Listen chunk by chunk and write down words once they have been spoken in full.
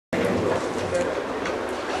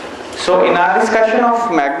So in our discussion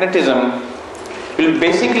of magnetism, we'll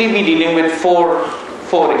basically be dealing with four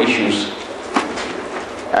issues.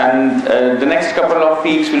 And the next couple of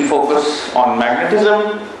weeks we'll focus on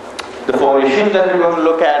magnetism. The four issues that we're going to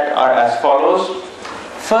look at are as follows.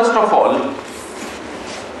 First of all,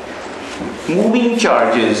 moving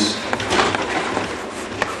charges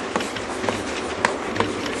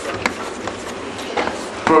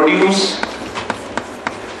produce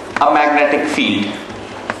a magnetic field.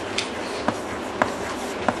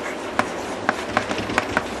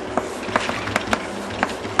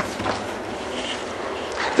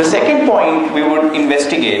 The second point we would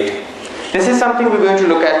investigate, this is something we're going to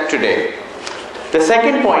look at today. The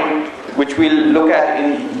second point which we'll look at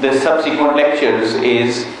in the subsequent lectures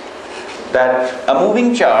is that a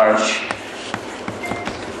moving charge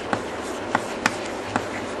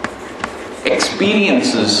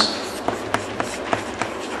experiences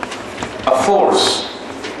a force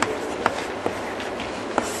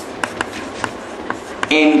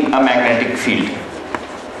in a magnetic field.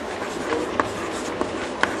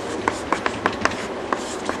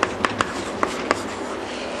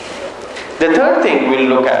 The third thing we'll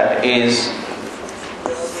look at is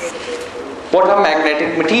what are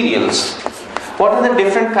magnetic materials? What are the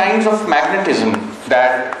different kinds of magnetism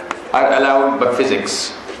that are allowed by physics?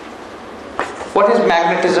 What is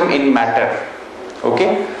magnetism in matter?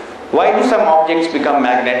 Okay? Why do some objects become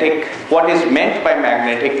magnetic? What is meant by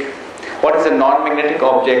magnetic? What is a non-magnetic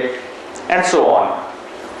object? And so on.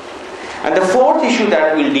 And the fourth issue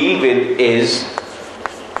that we'll deal with is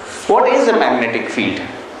what is a magnetic field?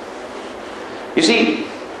 You see,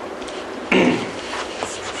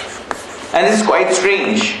 and this is quite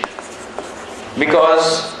strange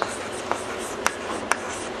because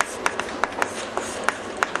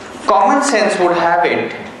common sense would have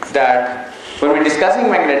it that when we're discussing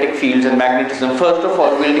magnetic fields and magnetism, first of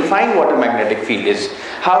all we'll define what a magnetic field is.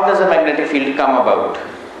 How does a magnetic field come about?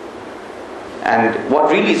 And what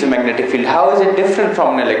really is a magnetic field? How is it different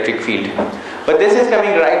from an electric field? But this is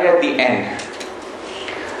coming right at the end.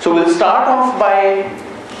 So we'll start off by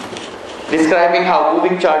describing how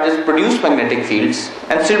moving charges produce magnetic fields,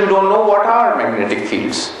 and still we don't know what are magnetic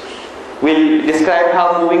fields. We'll describe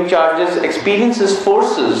how moving charges experience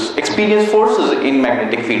forces in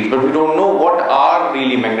magnetic fields, but we don't know what are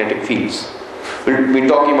really magnetic fields. We're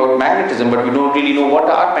talking about magnetism, but we don't really know what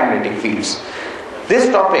are magnetic fields. This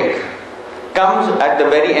topic comes at the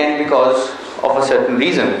very end because of a certain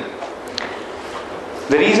reason.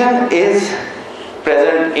 The reason is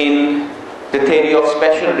present in the theory of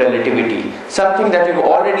special relativity, something that you've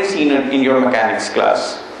already seen in your mechanics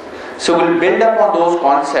class. So we'll build up on those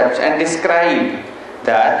concepts and describe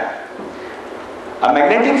that a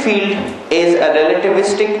magnetic field is a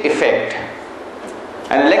relativistic effect.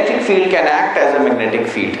 An electric field can act as a magnetic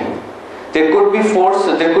field. There could be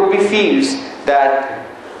forces, there could be fields that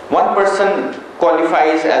one person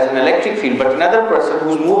qualifies as an electric field, but another person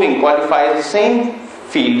who's moving qualifies the same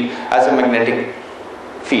field as a magnetic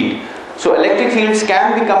field. So electric fields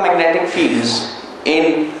can become magnetic fields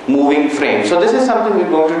in moving frames. So this is something we're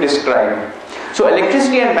going to describe. So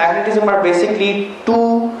electricity and magnetism are basically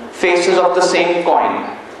two faces of the same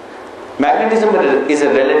coin. Magnetism is a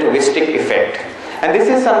relativistic effect, and this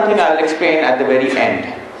is something I'll explain at the very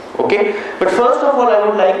end. Okay? But first of all, I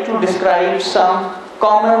would like to describe some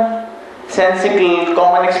common sensical,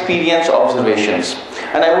 common experience observations.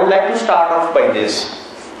 And I would like to start off by this.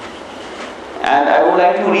 And I would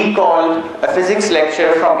like to recall a physics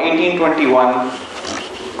lecture from 1821,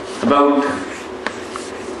 about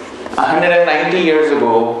 190 years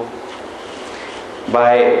ago,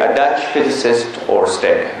 by a Dutch physicist,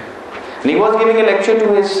 Ørsted. And he was giving a lecture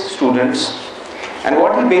to his students, and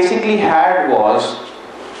what he basically had was,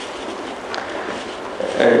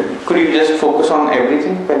 could you just focus on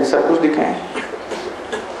everything?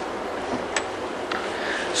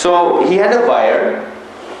 So he had a wire.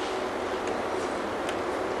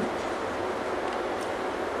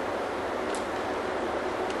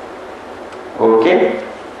 Okay,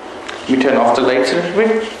 let me turn off the lights a little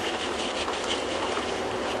bit.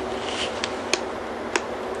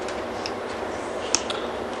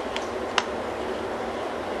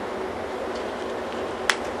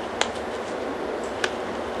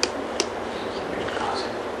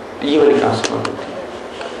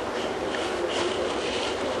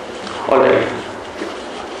 All right.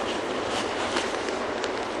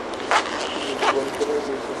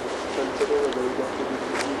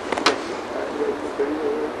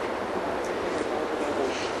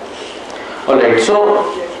 Alright, so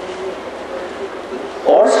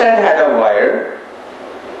Ørsted had a wire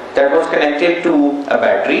that was connected to a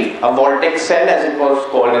battery, a voltaic cell as it was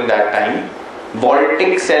called in that time.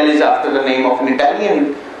 Voltaic cell is after the name of an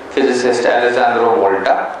Italian physicist, Alessandro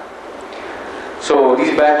Volta. So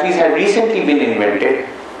these batteries had recently been invented,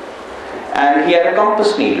 and he had a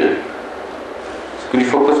compass needle. So could you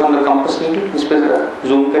focus on the compass needle?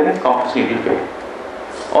 Zoom kare, compass needle pe.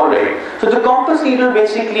 Alright, so the compass needle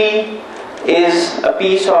basically is a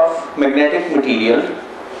piece of magnetic material.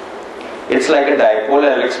 It's like a dipole.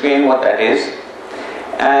 I'll explain what that is.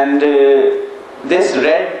 And this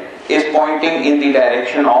red is pointing in the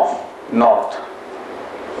direction of north.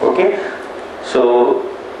 Okay, so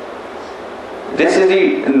this is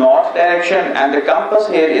the north direction, and the compass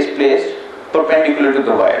here is placed perpendicular to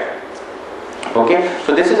the wire. Okay,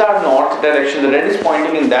 so this is our north direction. The red is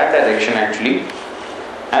pointing in that direction actually.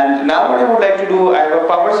 And now what I would like to do, I have a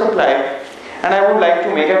power supply, and I would like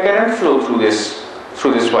to make a current flow through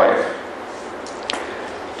this wire.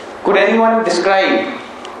 Could anyone describe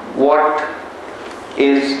what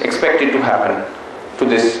is expected to happen to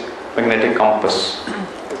this magnetic compass?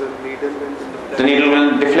 The needle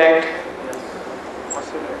will deflect.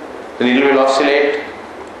 The needle will oscillate.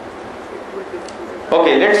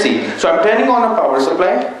 Okay, let's see. So I'm turning on a power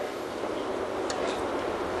supply.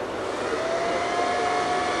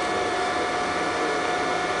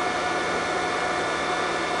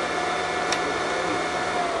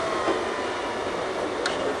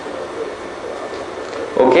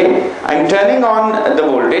 Okay, I'm turning on the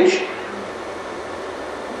voltage.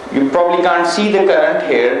 You probably can't see the current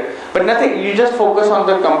here, but nothing, you just focus on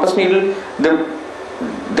the compass needle.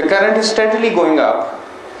 The current is steadily going up.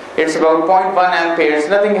 It's about 0.1 amperes.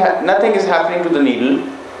 Nothing is happening to the needle.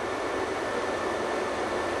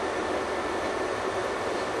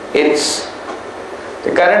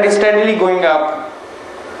 The current is steadily going up.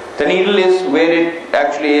 The needle is where it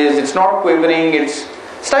actually is. It's not quivering. It's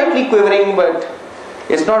slightly quivering, but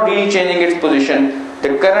it's not really changing its position.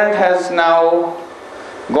 The current has now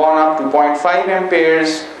gone up to 0.5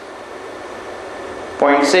 amperes,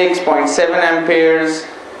 0.6, 0.7 amperes.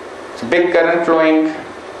 It's a big current flowing.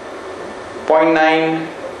 0.9,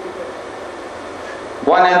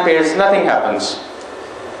 1 amperes, nothing happens.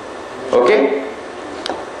 Okay?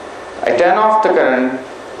 I turn off the current.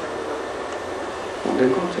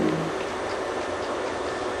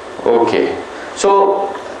 Okay. So,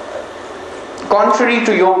 contrary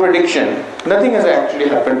to your prediction, nothing has actually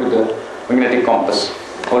happened to the magnetic compass.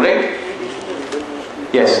 Alright?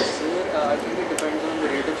 Yes? I think it depends on the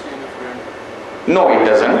rate of change of current. No, it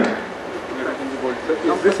doesn't.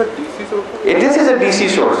 Is this a DC source? This is a DC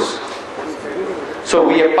source. So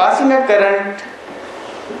we are passing a current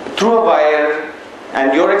through a wire,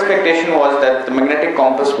 and your expectation was that the magnetic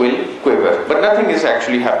compass will quiver, but nothing is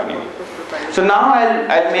actually happening. So now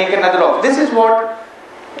I'll make another of. This is what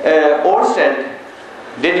Oersted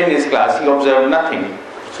did in his class. He observed nothing.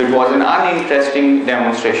 So it was an uninteresting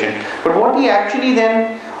demonstration. But what he actually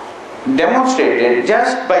then demonstrated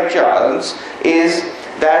just by chance is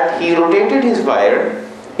that he rotated his wire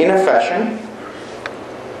in a fashion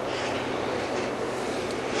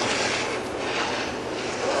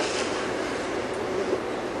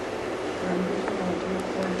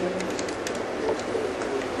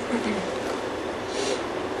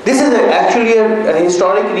this is actually a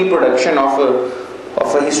historic reproduction of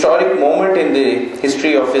a historic moment in the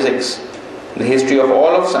history of physics, the history of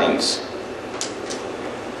all of science.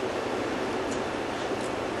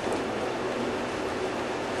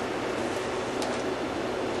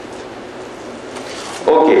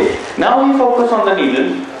 Okay, now we focus on the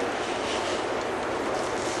needle.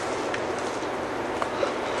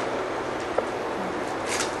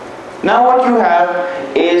 Now what you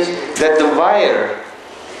have is that the wire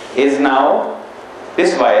is now,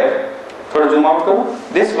 this wire, thoda zoom out karo,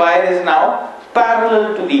 this wire is now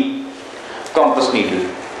parallel to the compass needle.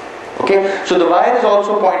 Okay, so the wire is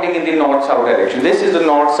also pointing in the north-south direction. This is the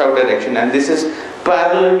north-south direction, and this is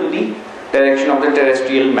parallel to the direction of the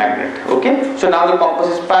terrestrial magnet. Okay, so now the compass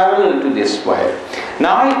is parallel to this wire.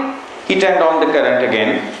 Now he turned on the current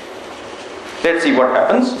again. Let's see what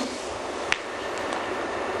happens.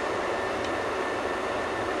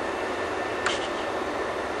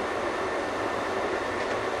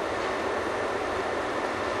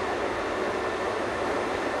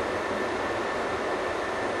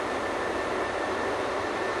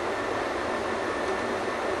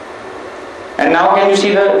 And now can you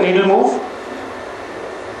see the needle move?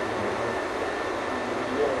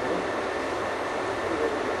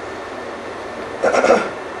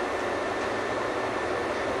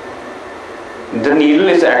 The needle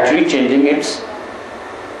is actually changing its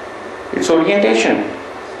orientation.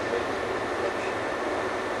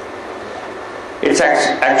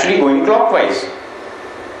 actually going clockwise.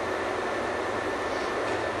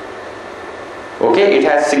 Okay, it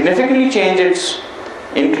has significantly changed its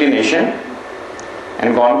inclination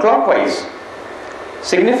and gone clockwise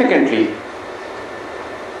significantly.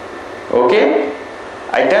 Okay,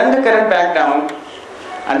 I turn the current back down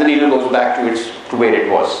and the needle goes back to where it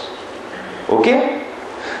was. Okay,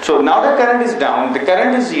 so now the current is down, the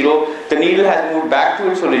current is zero, the needle has moved back to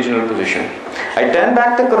its original position. I turn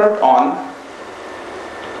back the current on,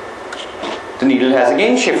 the needle has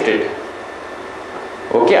again shifted.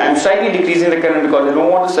 Okay, I am slightly decreasing the current because I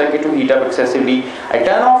don't want the circuit to heat up excessively. I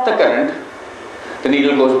turn off the current, the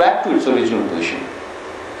needle goes back to its original position.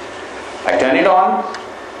 I turn it on,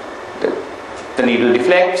 the needle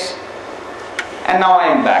deflects, and now I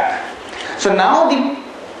am back. So now the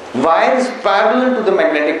wire is parallel to the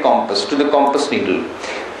magnetic compass, to the compass needle.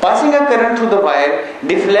 Passing a current through the wire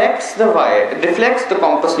deflects the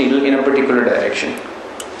compass needle in a particular direction.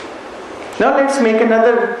 Now let's make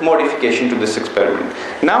another modification to this experiment.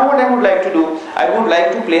 Now what I would like to do, I would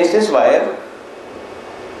like to place this wire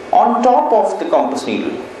on top of the compass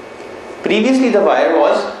needle. Previously the wire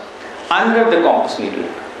was under the compass needle.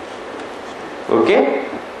 Okay?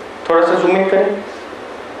 थोड़ा सा zoom in करें.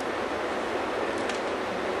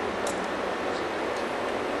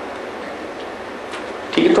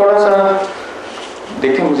 ठीक है, थोड़ा सा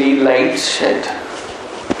देखें मुझे lights शायद.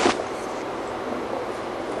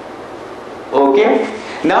 Okay,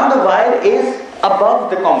 now the wire is above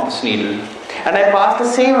the compass needle and I pass the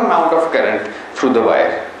same amount of current through the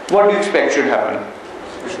wire. What do you expect should happen?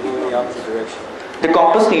 It should go in the opposite direction. The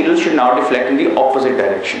compass needle should now deflect in the opposite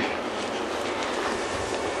direction.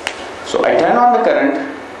 So I turn on the current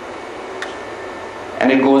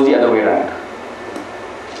and it goes the other way around.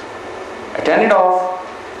 I turn it off,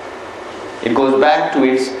 it goes back to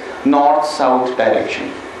its north-south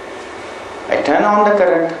direction. I turn on the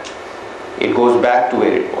current, it goes back to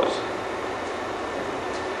where it was.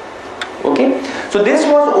 Okay, so this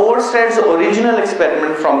was Oersted's original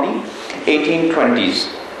experiment from the 1820s.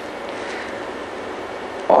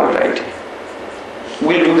 Alright,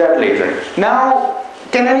 we'll do that later. Now,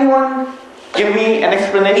 can anyone give me an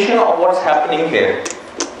explanation of what's happening here?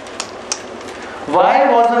 Why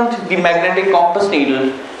wasn't the magnetic compass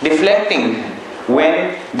needle deflecting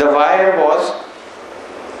when the wire was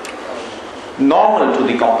normal to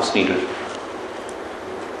the compass needle?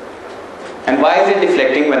 And why is it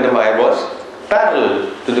deflecting when the wire was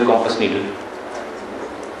parallel to the compass needle?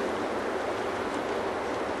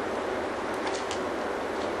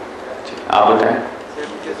 आप बताएं.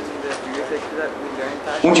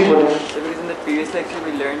 ऊंची बोलें. Because in the previous lecture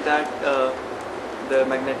we learned that the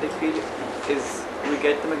magnetic field is, we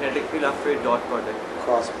get the magnetic field after a dot product.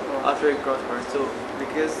 After a cross product. So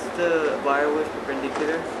because the wire was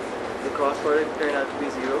perpendicular, the cross product turned out to be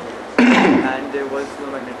zero and there was no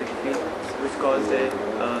magnetic field which caused a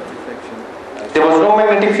deflection. There was no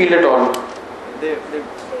magnetic field at all. No, I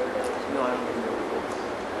don't think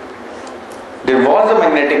there was a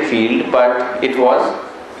magnetic field, but it was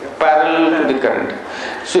parallel to the current.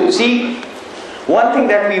 So see, one thing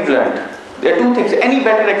that we've learned, there are two things. Any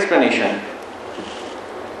better explanation?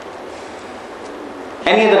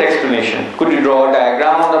 Any other explanation? Could you draw a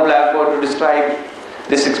diagram on the blackboard to describe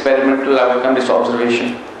this experimental outcome, this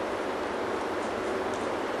observation?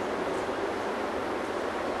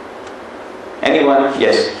 Anyone?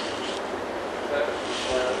 Yes.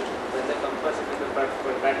 When the compass is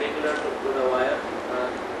perpendicular to the wire,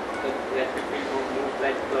 the electric field moves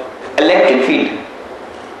like the Electric field.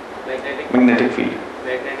 magnetic field.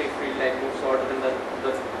 Magnetic field like moves shorter than the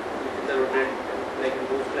rotate, like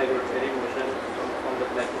moves like rotating motion from the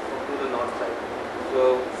to the north side. So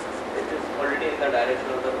it is already in the direction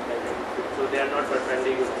of the magnetic field. So they are not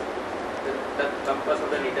perpendicular. The compass of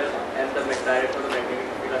the needle and the direction of the magnetic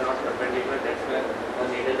field are not perpendicular. That's why the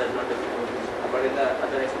needle does not deflect. But in the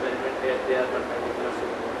other experiment, they are perpendicular.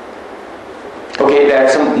 Okay,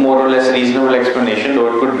 that's a more or less reasonable explanation,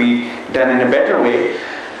 though it could be done in a better way.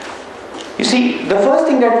 You see, the first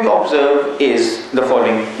thing that we observe is the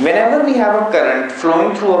following. Whenever we have a current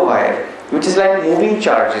flowing through a wire, which is like moving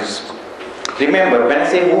charges. Remember, when I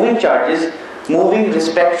say moving charges, moving with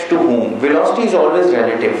respect to whom? Velocity is always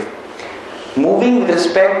relative. Moving with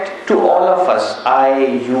respect to all of us, I,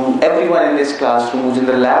 you, everyone in this classroom who's in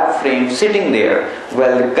the lab frame sitting there,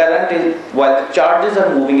 while the charges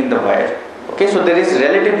are moving in the wire. Okay, so there is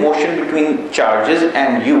relative motion between charges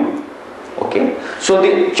and you. Okay, so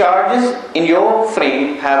the charges in your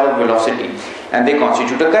frame have a velocity and they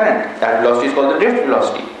constitute a current. That velocity is called the drift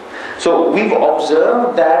velocity. So we've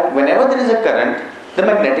observed that whenever there is a current, the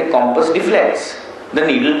magnetic compass deflects, the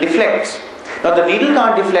needle deflects. Now the needle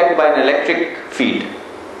can't deflect by an electric field,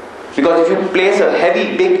 because if you place a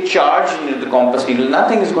heavy big charge into the compass needle,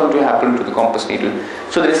 nothing is going to happen to the compass needle.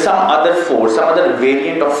 So there is some other force, some other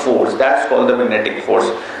variant of force, that's called the magnetic force.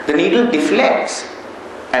 The needle deflects,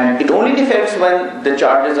 and it only deflects when the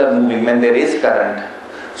charges are moving, when there is current.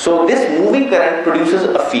 So this moving current produces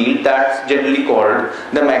a field that's generally called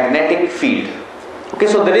the magnetic field. Okay,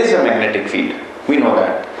 so there is a magnetic field, we know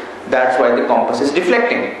that. That's why the compass is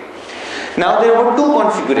deflecting. Now there were two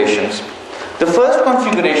configurations. The first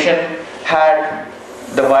configuration had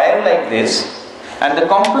the wire like this, and the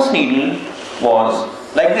compass needle was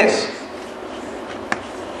like this.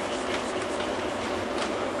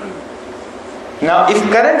 Now if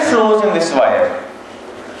current flows in this wire,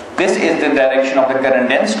 this is the direction of the current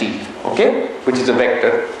density, okay, which is a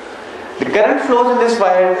vector. The current flows in this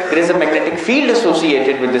wire, there is a magnetic field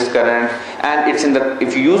associated with this current, and it's in the,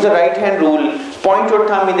 if you use the right hand rule, point your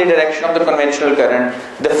thumb in the direction of the conventional current,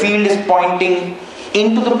 the field is pointing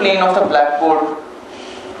into the plane of the blackboard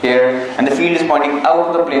here, and the field is pointing out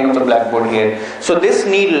of the plane of the blackboard here. So this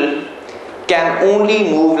needle can only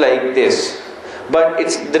move like this, but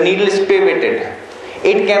the needle is pivoted.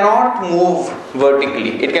 It cannot move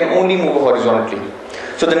vertically, it can only move horizontally.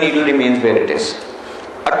 So the needle remains where it is.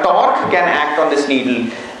 A torque can act on this needle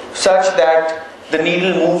such that the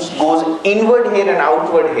needle goes inward here and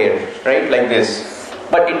outward here, right, like this.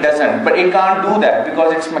 But it doesn't, but it can't do that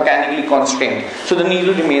because it's mechanically constrained. So the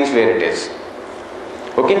needle remains where it is.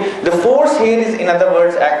 Okay, the force here is, in other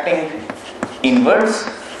words, acting inwards.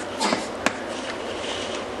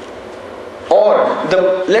 Or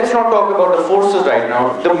let's not talk about the forces right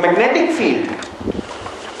now. The magnetic field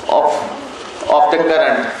of the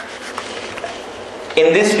current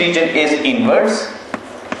in this region is inwards,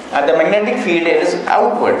 and the magnetic field is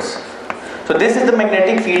outwards. So this is the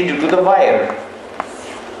magnetic field due to the wire,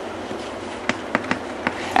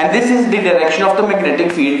 and this is the direction of the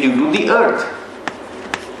magnetic field due to the earth,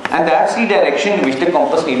 and that's the direction in which the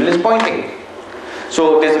compass needle is pointing.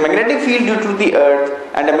 So there's a magnetic field due to the earth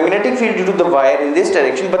and a magnetic field due to the wire in this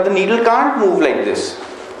direction, but the needle can't move like this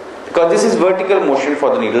because this is vertical motion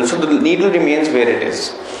for the needle, so the needle remains where it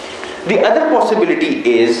is. The other possibility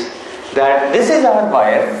is that this is our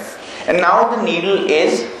wire, and now the needle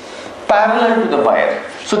is parallel to the wire.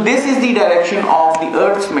 So this is the direction of the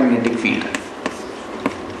earth's magnetic field.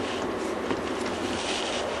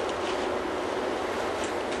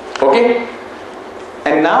 Okay?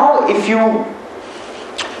 And now if you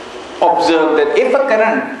observe that if a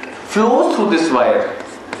current flows through this wire,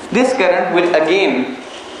 this current will again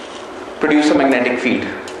produce a magnetic field.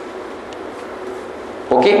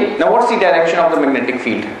 Okay, now what's the direction of the magnetic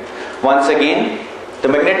field? Once again, the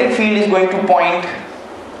magnetic field is going to point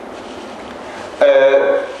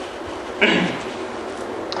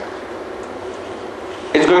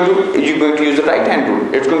you're going to use the right hand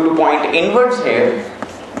rule. It's going to point inwards here,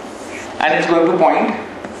 and it's going to point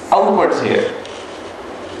outwards here.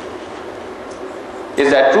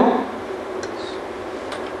 Is that true?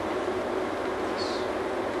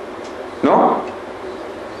 No?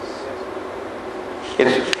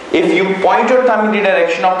 If you point your thumb in the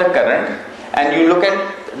direction of the current and you look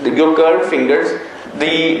at your curved fingers,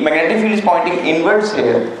 the magnetic field is pointing inwards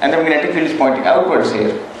here and the magnetic field is pointing outwards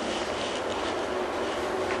here.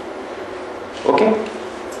 Okay?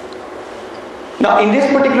 Now in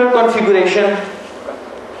this particular configuration,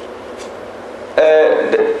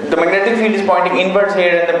 the magnetic field is pointing inwards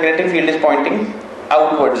here and the magnetic field is pointing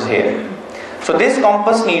outwards here. So this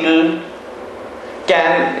compass needle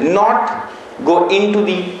cannot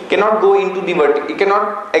it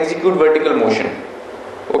cannot execute vertical motion.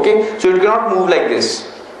 Okay, so it cannot move like this.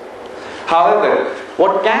 However,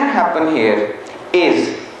 what can happen here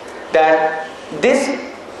is that this,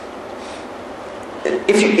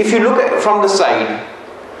 if you look at from the side,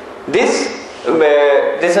 there's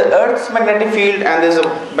an Earth's magnetic field and there's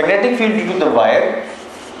a magnetic field due to the wire,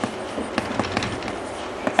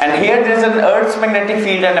 and here there's an Earth's magnetic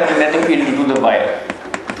field and a magnetic field due to the wire.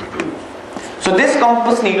 So this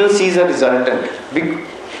compass needle sees a resultant,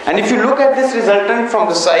 and if you look at this resultant from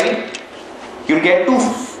the side, you'll get two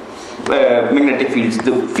magnetic fields: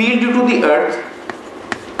 the field due to the earth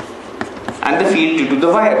and the field due to the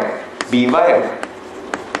wire, B wire.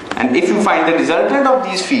 And if you find the resultant of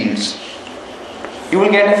these fields, you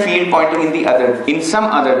will get a field pointing in some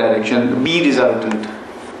other direction, B resultant.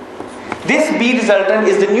 This B resultant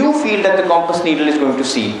is the new field that the compass needle is going to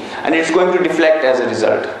see, and it's going to deflect as a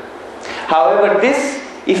result. However, this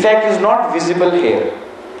effect is not visible here.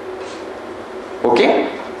 Okay?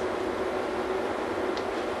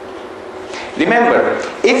 Remember,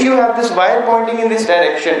 if you have this wire pointing in this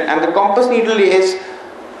direction and the compass needle is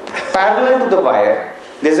parallel to the wire,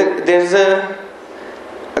 there's a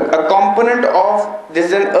component of,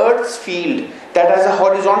 there's an Earth's field that has a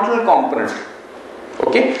horizontal component.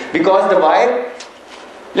 Okay, because the wire,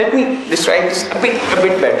 let me describe this a bit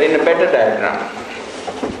better, in a better diagram.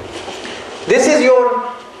 This is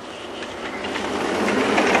your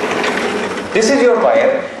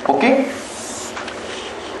wire, okay?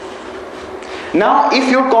 Now if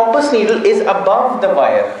your compass needle is above the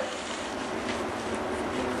wire,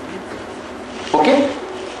 okay?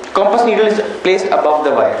 Compass needle is placed above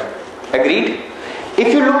the wire, agreed?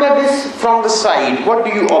 If you look at this from the side, what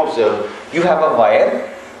do you observe? You have a wire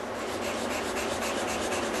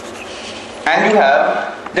and you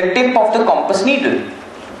have the tip of the compass needle.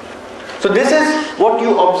 So this is what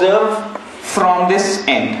you observe from this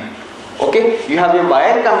end. Okay, you have a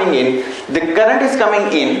wire coming in, the current is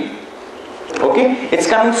coming in, okay, it's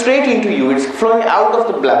coming straight into you, it's flowing out of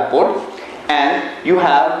the blackboard, and you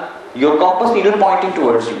have your compass needle pointing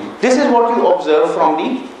towards you. This is what you observe from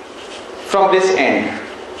this end,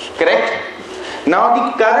 correct? Now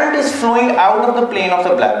the current is flowing out of the plane of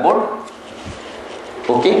the blackboard.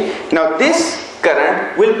 Okay, now this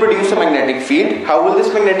current will produce a magnetic field. How will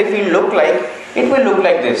this magnetic field look like? It will look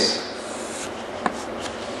like this.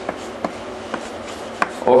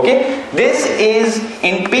 Okay, this is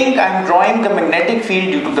in pink. I am drawing the magnetic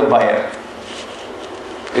field due to the wire.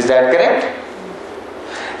 Is that correct?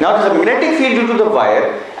 Now there's a magnetic field due to the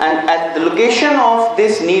wire, and at the location of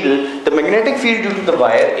this needle, the magnetic field due to the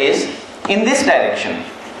wire is in this direction,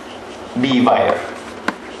 B wire.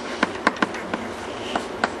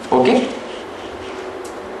 Okay?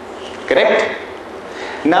 Correct?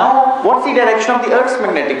 Now, what's the direction of the Earth's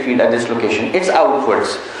magnetic field at this location? It's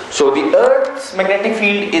outwards. So the Earth's magnetic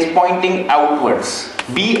field is pointing outwards.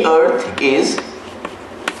 B Earth is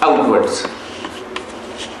outwards.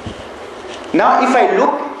 Now if I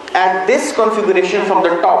look at this configuration from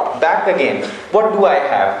the top back again, what do I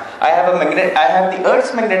have? I have the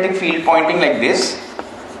Earth's magnetic field pointing like this,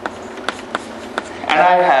 and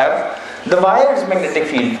I have the wire's magnetic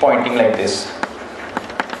field pointing like this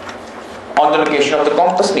on the location of the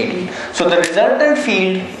compass needle. So the resultant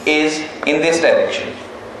field is in this direction.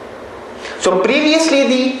 So previously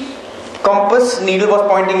the compass needle was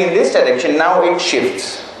pointing in this direction, now it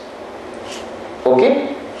shifts.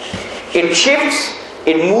 Okay? It shifts,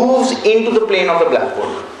 it moves into the plane of the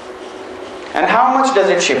blackboard. And how much does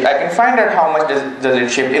it shift? I can find out how much does it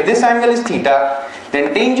shift. If this angle is theta,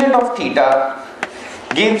 then tangent of theta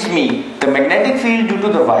gives me the magnetic field due to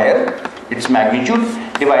the wire, its magnitude,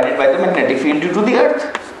 divided by the magnetic field due to the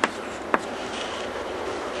Earth.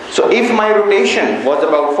 So if my rotation was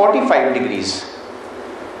about 45 degrees,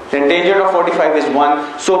 then tangent of 45 is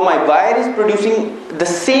 1. So my wire is producing the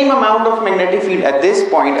same amount of magnetic field at this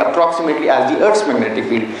point approximately as the Earth's magnetic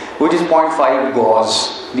field, which is 0.5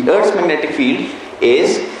 Gauss. The Earth's magnetic field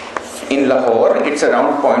is in Lahore, it's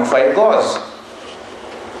around 0.5 Gauss.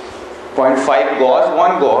 0.5 Gauss,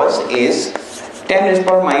 1 Gauss is 10 raised to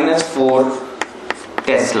power minus 4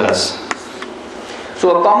 Teslas.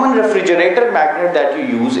 So a common refrigerator magnet that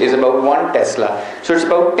you use is about 1 Tesla. So it's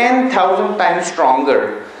about 10,000 times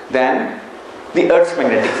stronger than the Earth's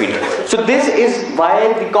magnetic field. So this is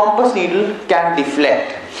why the compass needle can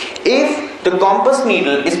deflect. If the compass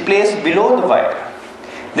needle is placed below the wire,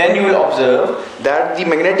 then you will observe that the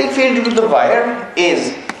magnetic field due to the wire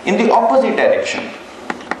is in the opposite direction.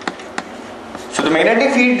 So the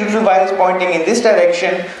magnetic field due to the wire is pointing in this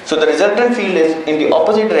direction, so the resultant field is in the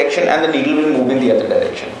opposite direction and the needle will move in the other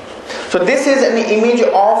direction. So this is an image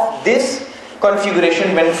of this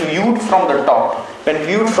configuration when viewed from the top, when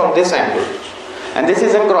viewed from this angle. And this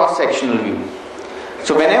is a cross-sectional view.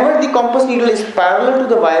 So whenever the compass needle is parallel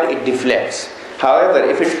to the wire, it deflects. However,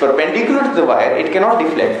 if it's perpendicular to the wire, it cannot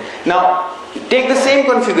deflect. Now, take the same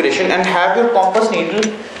configuration and have your compass needle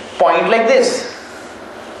point like this.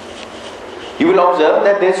 You will observe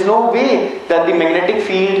that there is no way that the magnetic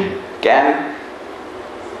field can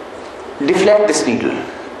deflect this needle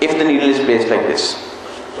if the needle is placed like this.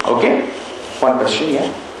 Okay? One question,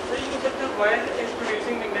 yeah? So you said the wire is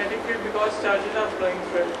producing magnetic field because charges are flowing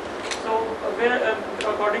through it. So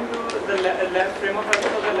according to the lab frame of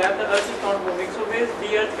reference of the lab, the Earth is not moving. So where is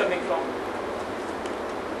the Earth coming from?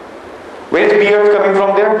 Where is the Earth coming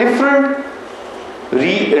from? There are different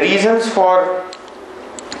reasons for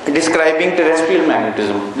describing terrestrial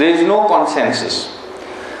magnetism. There is no consensus.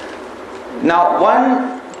 Now,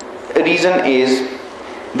 one reason is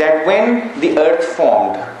that when the Earth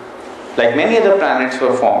formed, like many other planets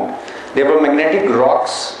were formed, there were magnetic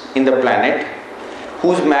rocks in the planet,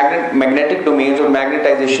 whose magnetic domains or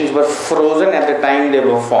magnetizations were frozen at the time they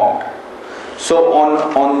were formed. So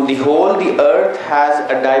on the whole, the Earth has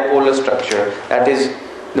a dipolar structure. That is,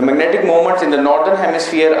 the magnetic moments in the northern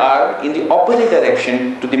hemisphere are in the opposite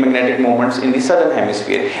direction to the magnetic moments in the southern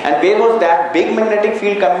hemisphere. And where was that big magnetic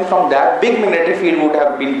field coming from? That big magnetic field would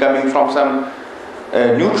have been coming from some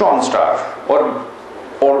neutron star or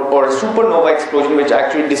a supernova explosion, which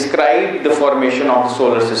actually described the formation of the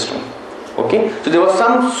solar system. Okay, so there was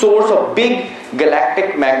some source of big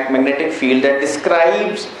galactic magnetic field that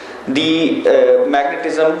describes the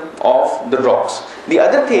magnetism of the rocks. The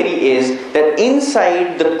other theory is that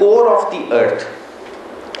inside the core of the Earth,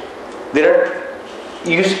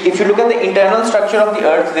 if you look at the internal structure of the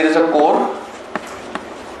Earth, there is a core.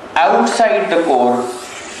 Outside the core,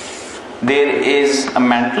 there is a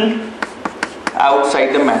mantle.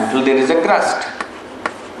 Outside the mantle, there is a crust.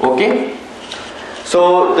 Okay,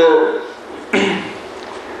 so the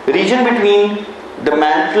region between the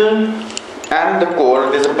mantle and the core,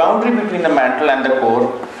 there is a boundary between the mantle and the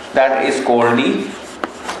core, that is called the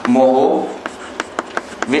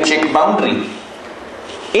Mohovichik boundary.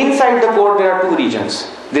 Inside the core there are two regions.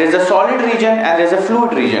 There is a solid region and there is a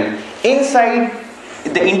fluid region. Inside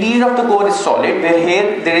the interior of the core is solid, where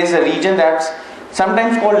here there is a region that's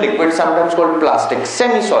sometimes called liquid, sometimes called plastic,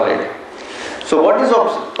 semi-solid. So what is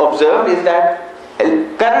observed is that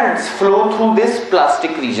currents flow through this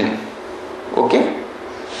plastic region, okay,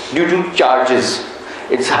 due to charges.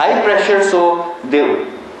 It's high pressure, so there's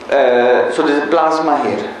a plasma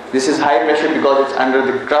here. This is high pressure because it's under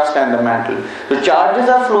the crust and the mantle. So charges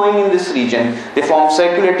are flowing in this region, they form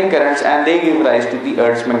circulating currents and they give rise to the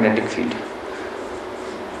Earth's magnetic field.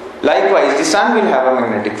 Likewise, the sun will have a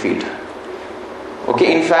magnetic field.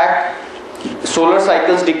 Okay, in fact, solar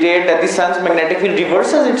cycles dictate that the sun's magnetic field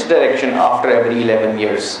reverses its direction after every 11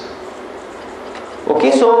 years.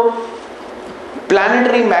 Okay, so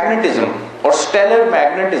planetary magnetism or stellar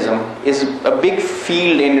magnetism is a big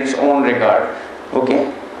field in its own regard.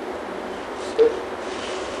 Okay.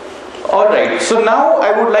 Alright, so now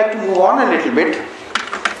I would like to move on a little bit.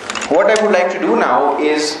 What I would like to do now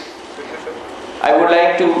is I would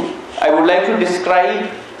like to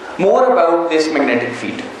describe more about this magnetic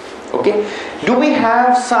field. Okay, do we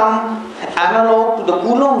have some analog to the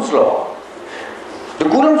Coulomb's law? The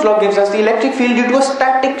Coulomb's law gives us the electric field due to a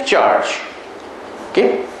static charge.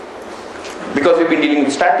 Okay, because we've been dealing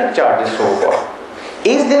with static charges so far.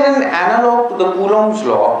 Is there an analog to the Coulomb's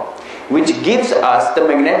law which gives us the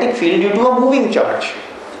magnetic field due to a moving charge?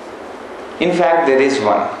 In fact, there is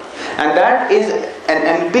one, and that is an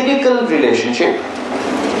empirical relationship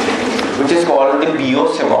which is called the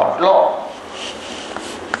Biot-Savart Law.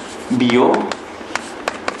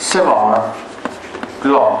 Biot-Savart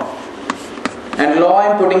Law. And law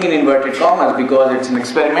I'm putting in inverted commas because it's an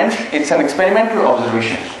experimental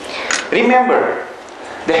observation. Remember,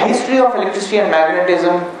 the history of electricity and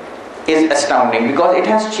magnetism is astounding because it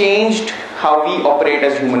has changed how we operate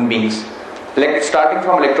as human beings. Starting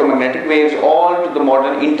from electromagnetic waves all to the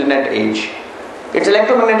modern internet age. It's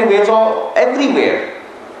electromagnetic waves all everywhere.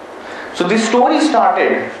 So this story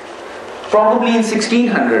started probably in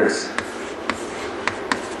 1600s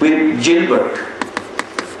with Gilbert.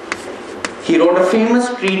 He wrote a famous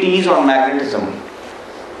treatise on magnetism.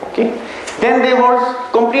 Okay. Then there was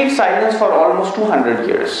complete silence for almost 200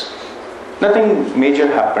 years. Nothing major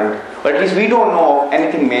happened, or at least we don't know of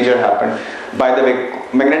anything major happened. By the way,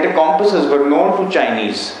 magnetic compasses were known to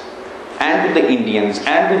Chinese and to the Indians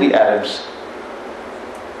and to the Arabs,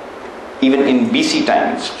 even in BC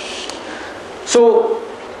times. So,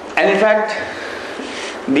 and in fact,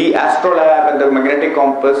 the astrolabe and the magnetic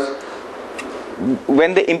compass,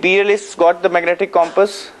 when the imperialists got the magnetic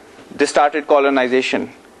compass, they started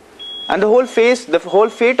colonization. And the whole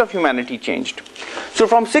fate of humanity changed. So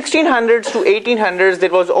from 1600s to 1800s, there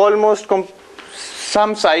was almost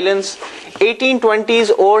some silence.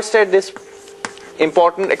 1820s, Oersted this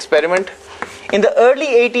important experiment. In the early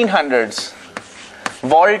 1800s,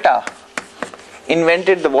 Volta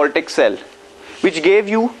invented the voltaic cell, which gave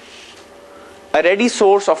you a ready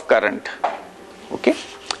source of current. Okay.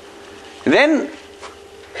 Then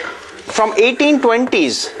from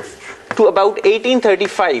 1820s to about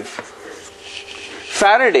 1835,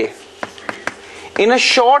 Faraday, in a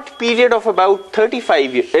short period of about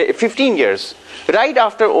 15 years, right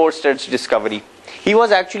after Oersted's discovery, he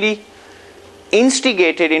was actually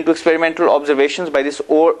instigated into experimental observations by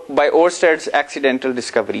Oersted's accidental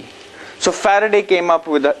discovery. So Faraday came up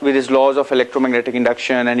with his laws of electromagnetic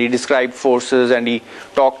induction, and he described forces and he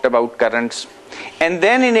talked about currents. And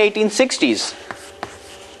then in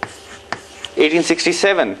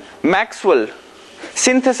 1867, Maxwell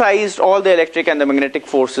synthesized all the electric and the magnetic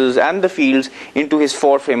forces and the fields into his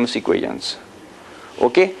 4 famous equations.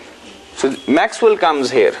 Okay, so Maxwell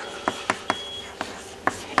comes here,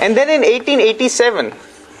 and then in 1887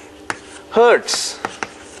 Hertz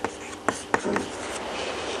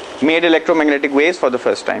made electromagnetic waves for the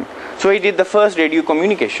first time. So he did the first radio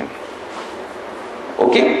communication.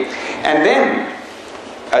 Okay, and then,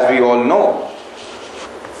 as we all know,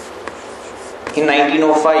 in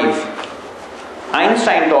 1905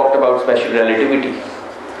 Einstein talked about special relativity,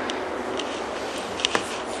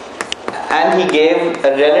 and he gave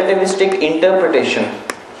a relativistic interpretation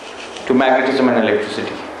to magnetism and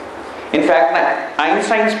electricity. In fact,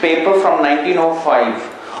 Einstein's paper from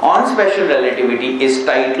 1905 on special relativity is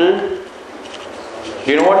titled,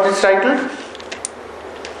 do you know what it's titled?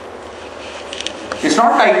 It's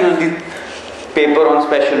not titled the paper on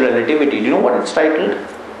special relativity. Do you know what it's titled?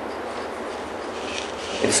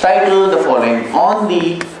 It's titled the following: on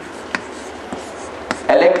the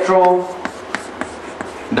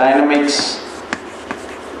electrodynamics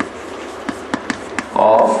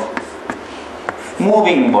of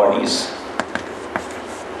moving bodies.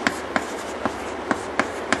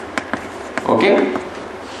 Okay,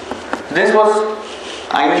 this was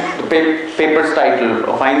the paper's title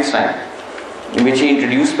of Einstein, in which he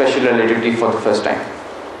introduced special relativity for the first time,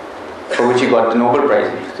 for which he got the Nobel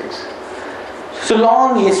Prize in physics. So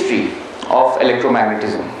long history of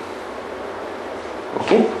electromagnetism.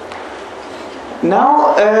 Okay.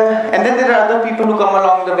 Now, and then there are other people who come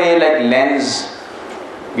along the way, like Lenz.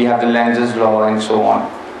 We have the Lenz's law and so on.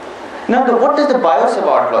 Now, what is the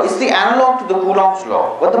Biot-Savart law? It's the analog to the Coulomb's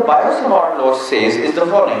law. What the Biot-Savart law says is the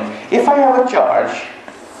following: if I have a charge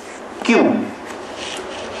Q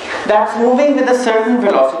that's moving with a certain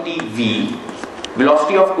velocity v,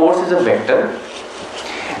 velocity of course is a vector,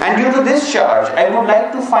 and due to this charge I would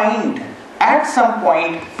like to find at some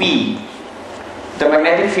point P the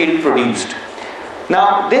magnetic field produced.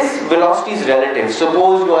 Now this velocity is relative.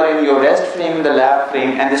 Suppose you are in your rest frame, in the lab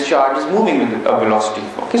frame, and this charge is moving with a velocity.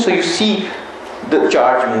 Okay, so you see the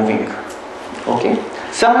charge moving. Okay,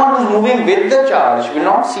 someone who is moving with the charge will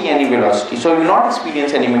not see any velocity, so will not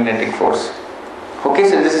experience any magnetic force. Okay,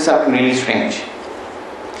 so this is something really strange.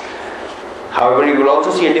 However, you will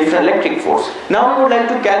also see a different electric force. Now we would like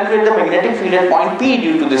to calculate the magnetic field at point P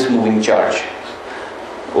due to this moving charge.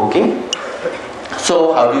 Okay,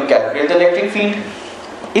 so how do you calculate the electric field?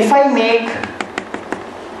 If I make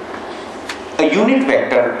a unit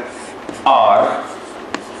vector R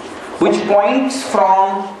which points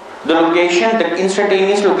from the location, the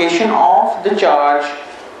instantaneous location of the charge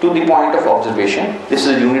to the point of observation, this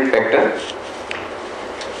is a unit vector,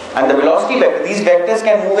 and the velocity vector, these vectors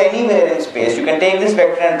can move anywhere in space. You can take this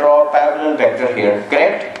vector and draw a parallel vector here,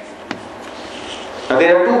 correct? Now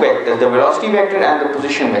there are two vectors, the velocity vector and the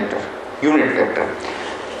position vector, unit vector.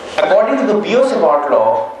 According to the Biot-Savart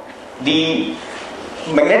law, the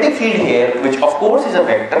magnetic field here, which of course is a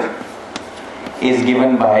vector, is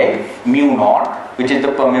given by mu naught, which is the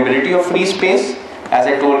permeability of free space, as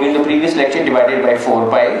I told you in the previous lecture, divided by 4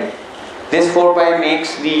 pi. This 4 pi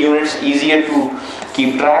makes the units easier to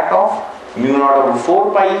keep track of. Mu naught over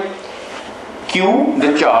 4 pi. Q,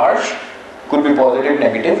 the charge, could be positive,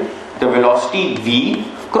 negative. The velocity v,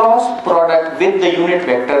 cross product with the unit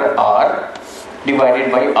vector r,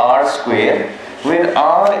 divided by r square, where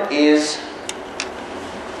r is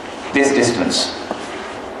this distance.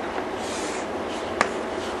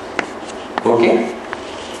 Okay,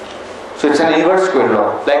 so it's an inverse square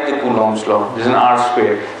law, like the Coulomb's law. This is an r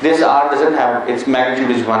square. This r doesn't have, its magnitude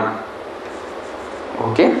is 1.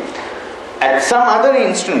 Okay, at some other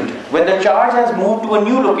instant when the charge has moved to a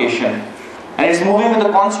new location and it's moving with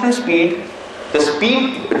a constant speed,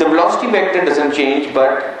 the velocity vector doesn't change,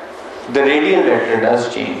 but the radial vector does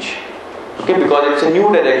change. Okay, because it's a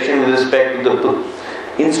new direction with respect to the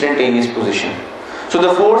instantaneous position. So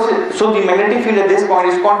the force, so the magnetic field at this point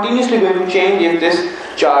is continuously going to change if this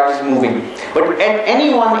charge is moving. But at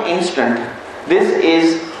any one instant, this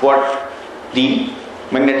is what the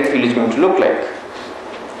magnetic field is going to look like.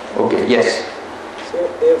 Okay, yes. So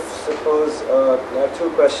if suppose, I have two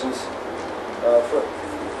questions.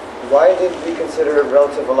 Why did we consider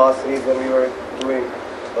relative velocities when we were doing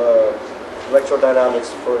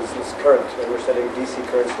electrodynamics, for instance, current, when we're studying DC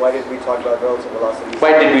currents? Why did we talk about relative velocities?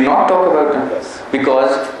 Why did we not talk about them? Yes.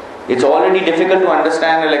 Because it's already difficult to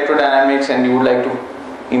understand electrodynamics and you would like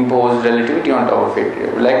to impose relativity on top of it.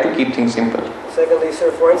 You would like to keep things simple. Secondly,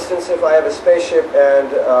 sir, for instance, if I have a spaceship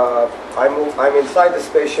and I'm inside the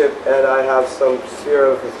spaceship and I have some sphere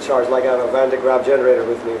of charge, like I have a Van de Graaff generator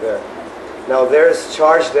with me there. Now there's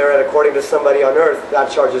charge there, and according to somebody on Earth, that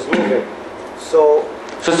charge is moving. So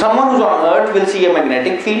someone who's on Earth will see a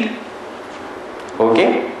magnetic field.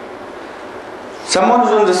 Okay. Someone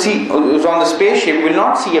who's on the spaceship will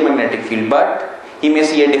not see a magnetic field, but he may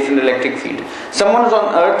see a different electric field. Someone who's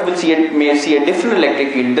on Earth may see a different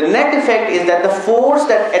electric field. The net effect is that the force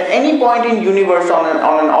that at any point in universe on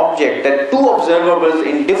an object that two observables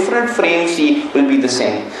in different frames see will be the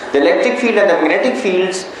same. The electric field and the magnetic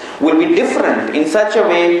fields will be different in such a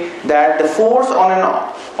way that the force on an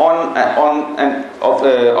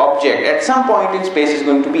object at some point in space is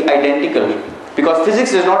going to be identical, because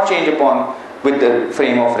physics does not change upon with the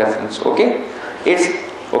frame of reference. Okay, it's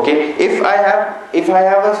okay. If I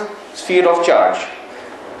have a sphere of charge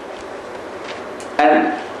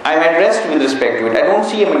and I'm at rest with respect to it, I don't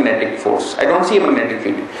see a magnetic force, I don't see a magnetic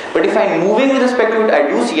field. But if I'm moving with respect to it, I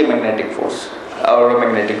do see a magnetic force or a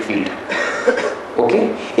magnetic field.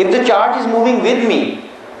 Okay, if the charge is moving with me,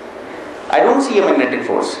 I don't see a magnetic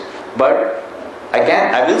force, but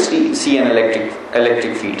I will see an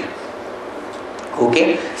electric field.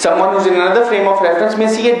 Okay, someone who's in another frame of reference may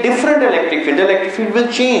see a different electric field. The electric field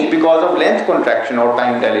will change because of length contraction or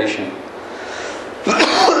time dilation.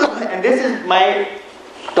 And this is my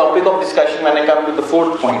topic of discussion when I come to the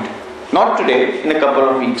fourth point. Not today, in a couple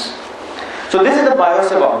of weeks. So this is the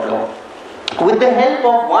Biot-Savart Law. With the help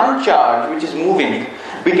of one charge which is moving,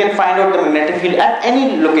 we can find out the magnetic field at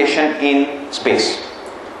any location in space.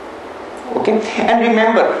 Okay, and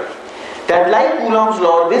remember that like Coulomb's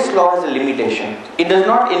law, this law has a limitation. It does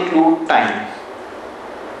not include time.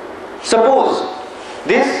 Suppose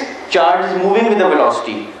this charge is moving with a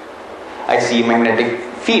velocity. I see a magnetic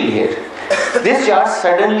field here. This charge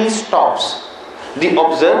suddenly stops. The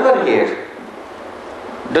observer here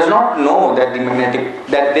does not know that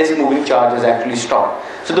this moving charge has actually stopped.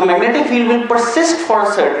 So the magnetic field will persist for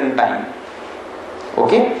a certain time.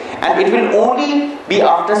 Okay, and it will only be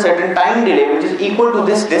after a certain time delay, which is equal to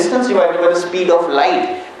this distance divided by the speed of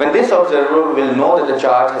light, when this observer will know that the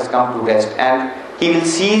charge has come to rest and he will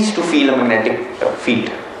cease to feel a magnetic field.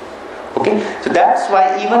 Okay, so that's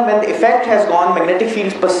why even when the effect has gone, magnetic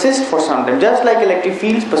fields persist for some time, just like electric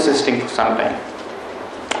fields persisting for some time.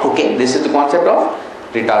 Okay, this is the concept of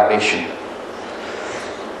retardation.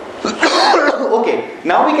 Okay,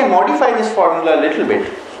 now we can modify this formula a little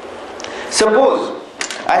bit. Suppose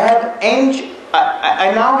I have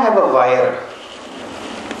I now have a wire.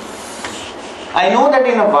 I know that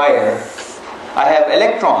in a wire I have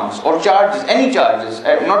electrons or charges, any charges.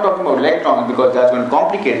 I'm not talking about electrons because that's going to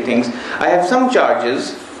complicate things. I have some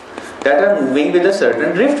charges that are moving with a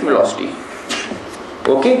certain drift velocity.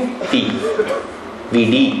 Okay, P,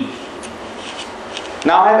 Vd.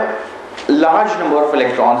 Now I have a large number of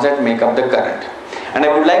electrons that make up the current, and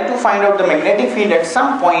I would like to find out the magnetic field at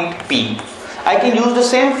some point P. I can use the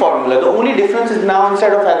same formula. The only difference is now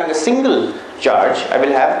instead of having a single charge, I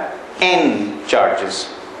will have n charges.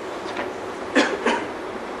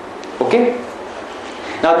 Okay?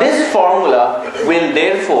 Now this formula will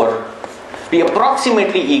therefore be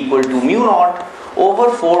approximately equal to mu naught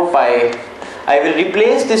over 4 pi. I will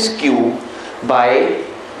replace this q by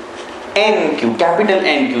nq, capital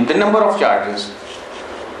NQ, the number of charges.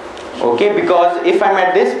 Okay, because if I'm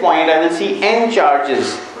at this point, I will see n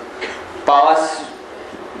charges pass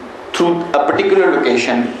through a particular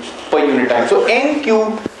location per unit time. So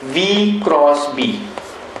NQ V cross B,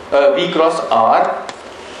 V cross R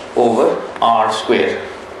over R square.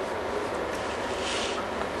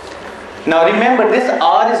 Now remember, this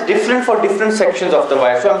R is different for different sections of the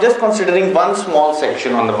wire. So I'm just considering one small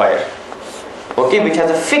section on the wire, okay, which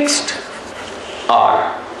has a fixed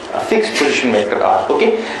R, a fixed position vector R.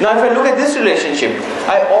 Okay. Now if I look at this relationship,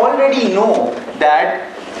 I already know that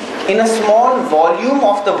in a small volume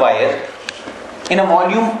of the wire, in a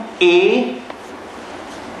volume A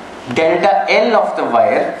delta L of the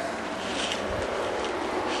wire,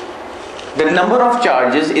 the number of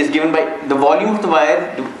charges is given by the volume of the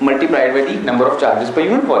wire multiplied by the number of charges per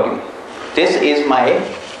unit volume. This is my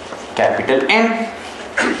capital N.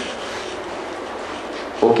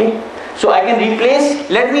 Okay. So I can replace,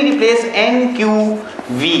 let me replace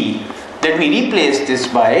NQV. Let me replace this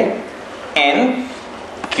by NQA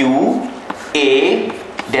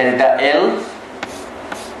delta L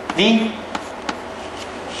V.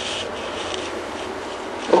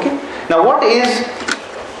 Okay. Now what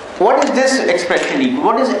is this expression equal?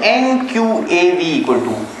 What is NQAV equal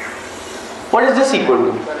to? What is this equal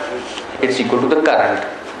to? It's equal to the current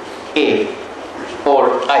A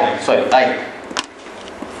or I.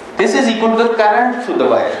 This is equal to the current through the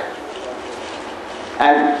wire,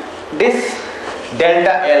 and this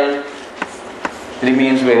delta L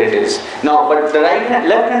remains where it is. Now, but the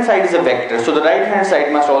left hand side is a vector, so the right hand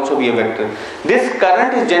side must also be a vector. This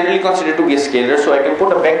current is generally considered to be a scalar, so I can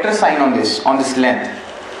put a vector sign on this length,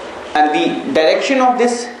 and the direction of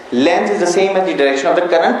this length is the same as the direction of the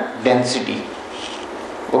current density.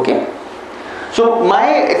 Okay. So my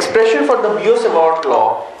expression for the Biot-Savart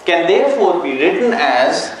law can therefore be written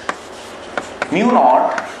as mu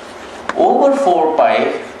naught over 4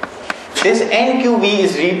 pi. This NQV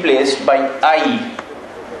is replaced by I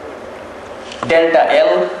delta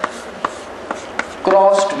L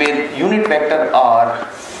crossed with unit vector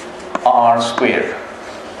R square.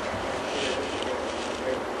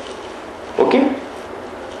 Okay.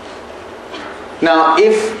 Now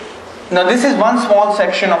this is one small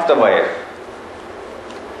section of the wire.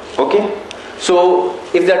 Okay. So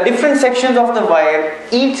if there are different sections of the wire,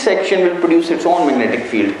 each section will produce its own magnetic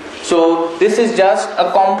field. So this is just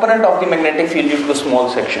a component of the magnetic field due to the small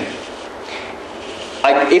section.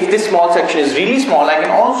 If this small section is really small, I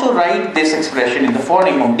can also write this expression in the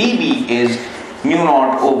following form. dB is mu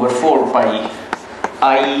naught over 4 pi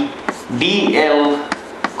I dl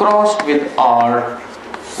crossed with R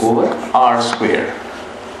over R square.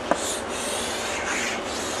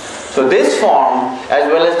 So this form as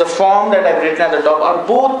well as the form that I've written at the top are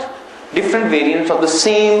both different variants of the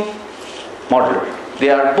same model. They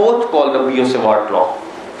are both called the Biot-Savart law.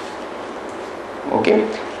 Okay.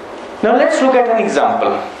 Now let's look at an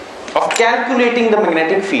example of calculating the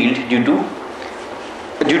magnetic field due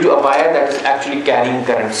to a wire that is actually carrying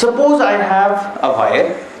current. Suppose I have a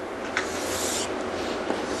wire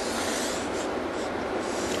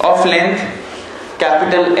of length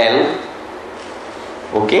capital L.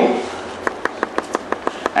 Okay,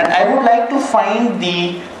 and I would like to find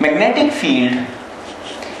the magnetic field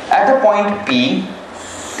at a point P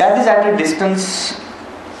that is at a distance,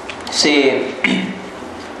 say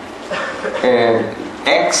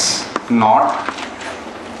x naught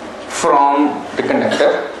from the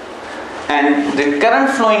conductor, and the current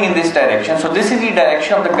flowing in this direction. So this is the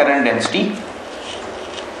direction of the current density.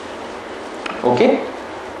 Okay,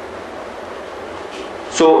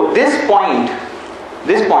 so this point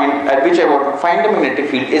at which I want to find the magnetic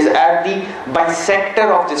field is at the bisector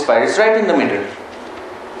of this wire. It's right in the middle.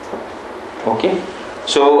 Okay,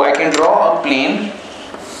 so I can draw a plane.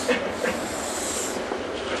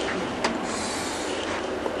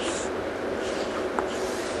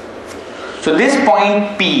 So this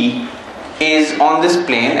point P is on this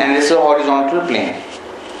plane and this is a horizontal plane.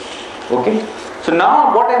 Okay, so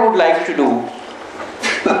now what I would like to do,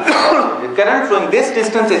 the current flowing, this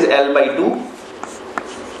distance is L by 2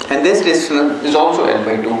 and this distance is also L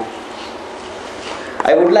by 2.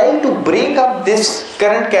 I would like to break up this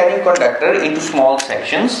current carrying conductor into small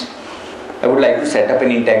sections. I would like to set up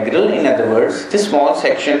an integral. In other words, this small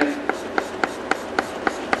section,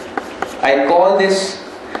 I call this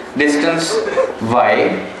distance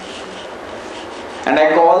y and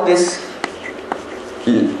I call this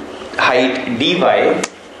height dy.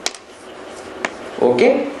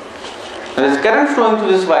 Okay, now there is current flowing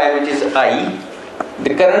through this wire which is I.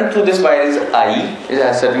 The current through this wire is I, it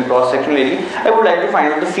has a certain cross sectional area. I would like to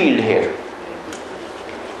find out the field here.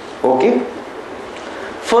 Okay,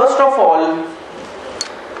 first of all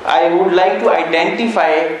I would like to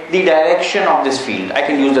identify the direction of this field. I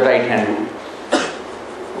can use the right hand rule.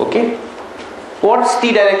 Okay, what's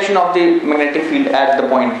the direction of the magnetic field at the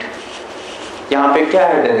point? यहाँ पे क्या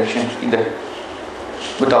है direction? इधर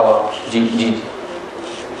बताओ आप जी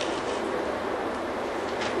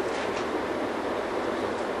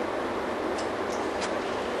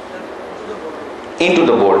into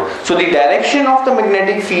the board. So the direction of the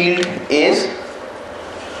magnetic field is,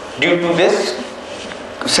 due to this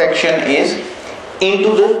section, is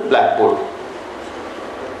into the blackboard.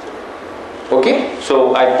 Okay,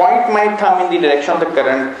 so I point my thumb in the direction of the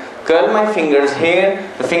current, curl my fingers here,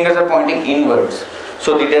 the fingers are pointing inwards.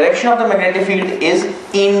 So the direction of the magnetic field is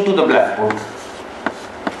into the blackboard.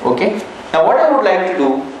 Okay, now what I would like to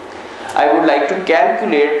do, I would like to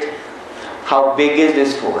calculate how big is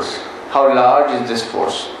this force, how large is this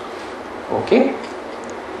force. Okay,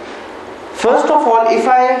 first of all, if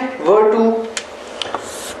I were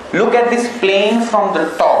to look at this plane from the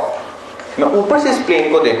top, मैं ऊपर से इस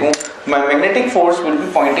plane को देखूं, my magnetic force will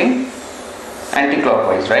be pointing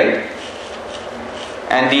anti-clockwise, right?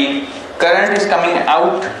 And the current is coming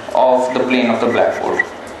out of the plane of the blackboard.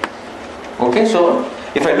 Okay, so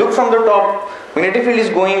if I look from the top, magnetic field is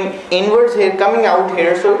going inwards here, coming out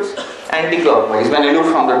here, so it's anti-clockwise when I look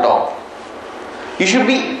from the top. You should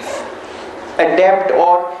be adept,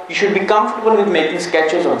 or you should be comfortable with making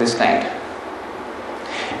sketches of this kind.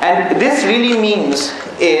 And this really means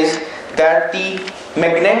is that the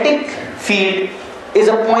magnetic field is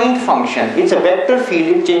a point function. It's a vector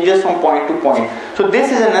field, it changes from point to point. So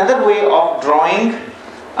this is another way of drawing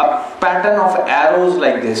a pattern of arrows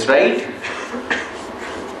like this, right?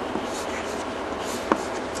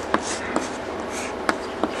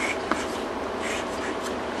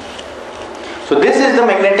 So this is the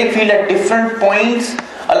magnetic field at different points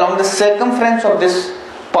along the circumference of this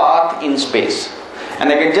path in space. And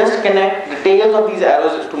I can just connect the tails of these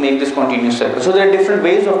arrows to make this continuous circle. So there are different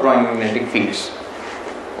ways of drawing magnetic fields.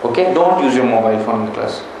 Okay, don't use your mobile phone in the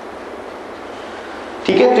class.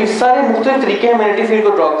 ठीक है, तो इस सारे मुख्तलिफ तरीके हैं magnetic field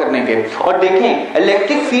को draw करने के. और देखें,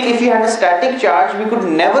 electric field, if you had a static charge, we could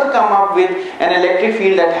never come up with an electric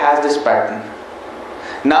field that has this pattern.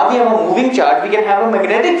 Now we have a moving charge, we can have a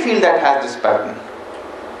magnetic field that has this pattern.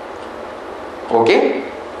 Okay?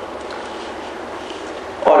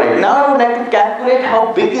 Alright, now I would like to calculate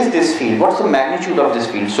how big is this field, what's the magnitude of this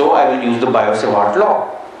field. So I will use the Biot-Savart law.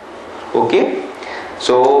 Okay?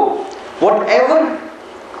 So whatever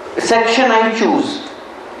section I choose,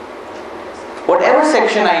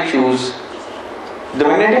 the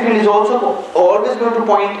magnetic field is also always going to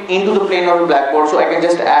point into the plane of the blackboard, so I can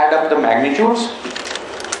just add up the magnitudes.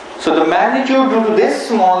 So the magnitude due to this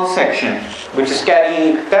small section, which is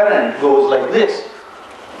carrying current, goes like this.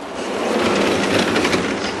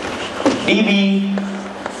 dB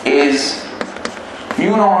is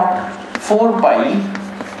mu naught 4 pi,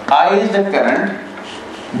 I is the current,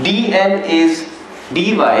 dl is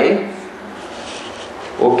dy.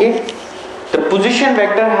 Okay, the position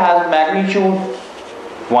vector has magnitude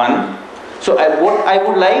 1. So what I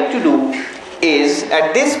would like to do is,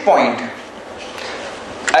 at this point,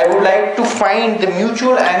 I would like to find the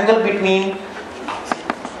mutual angle between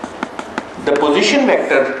the position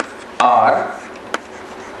vector r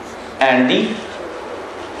and the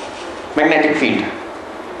magnetic field.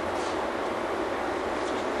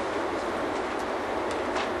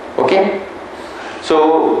 Okay,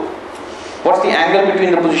 so what's the angle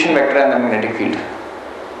between the position vector and the magnetic field?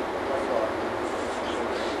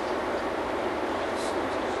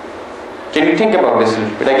 Can you think about this a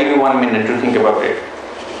little bit? I give you 1 minute to think about it.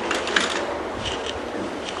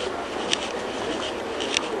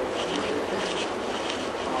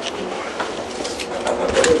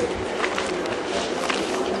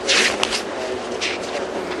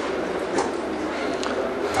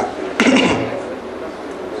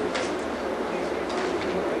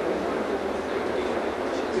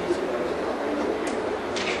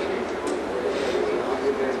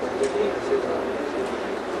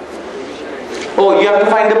 Oh, you have to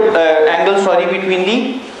find the angle, between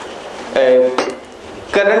the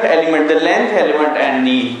current element, the length element and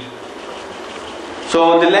the...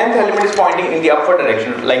 So the length element is pointing in the upward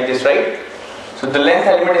direction, like this, right? So the length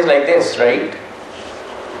element is like this, right?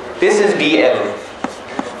 This is dl.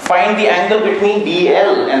 Find the angle between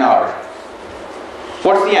dl and r.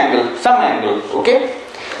 What's the angle? Some angle, okay?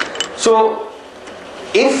 So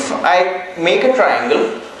if I make a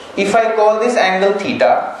triangle, if I call this angle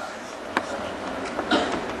theta,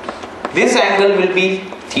 this angle will be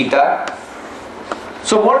theta.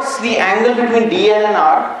 So what's the angle between dl and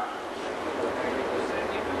r?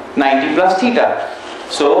 90 plus theta.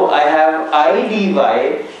 So I have I dy,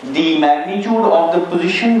 the magnitude of the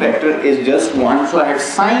position vector is just 1. So I have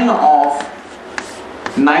sine of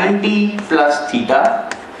 90 plus theta,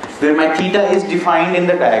 where my theta is defined in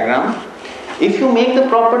the diagram. If you make the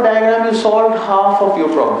proper diagram, you solved half of your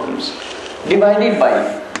problems. Divided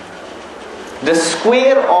by the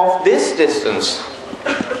square of this distance.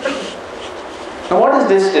 Now what is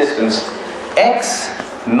this distance? X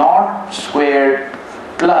naught squared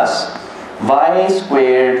plus y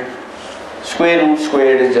squared, square root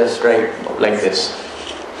squared is just right like this.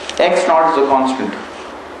 X naught is a constant.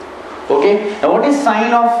 Okay, now what is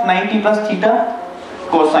sine of 90 plus theta?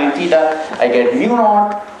 Cosine theta, I get mu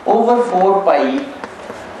naught over 4 pi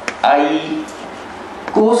I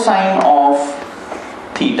cosine of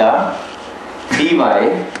theta dy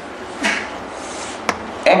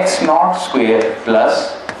x naught square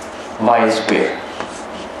plus y square.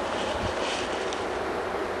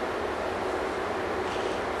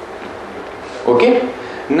 Okay,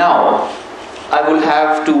 now I will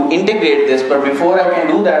have to integrate this, but before I can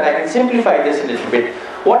do that, I can simplify this a little bit.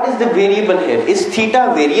 What is the variable here? Is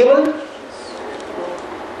theta variable?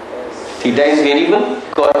 Theta is variable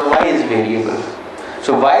because y is variable.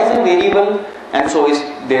 So y is a variable, and so is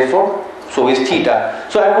theta.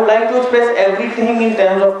 So I would like to express everything in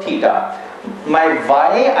terms of theta. My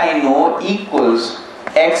y I know equals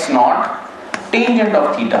x naught tangent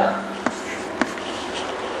of theta.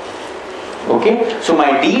 Okay, so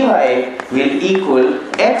my dy will equal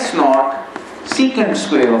x naught secant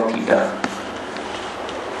square of theta.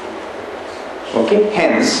 Okay,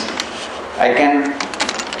 hence I can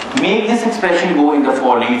make this expression go in the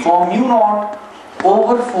following form: mu naught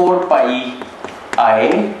over 4 pi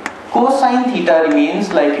I cosine theta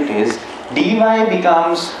remains like it is, dy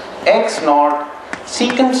becomes x naught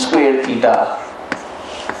secant square theta.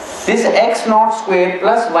 This x naught square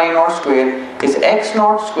plus y naught square is x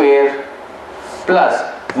naught square plus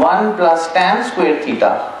 1 plus tan square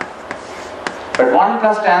theta. But 1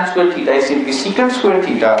 plus tan square theta is simply secant square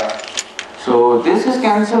theta. So this is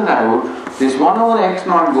cancelled out. This 1 over x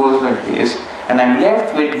naught goes like this, and I'm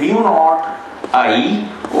left with mu naught I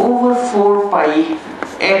over 4 pi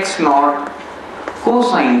x naught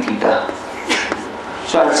cosine theta.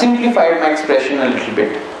 So I've simplified my expression a little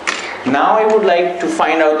bit. Now I would like to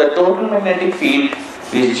find out the total magnetic field,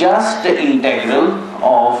 is just the integral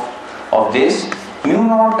of this mu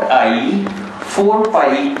naught I 4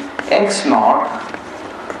 pi x naught.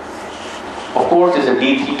 Of course there's a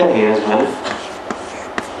d theta here as well.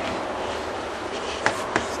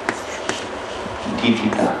 D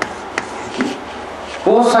theta.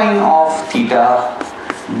 Cosine of theta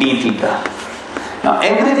d theta. Now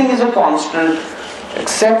everything is a constant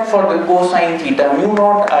except for the cosine theta, mu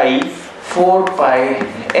naught I 4 pi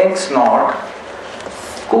x naught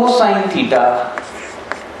cosine theta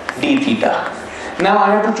d theta. Now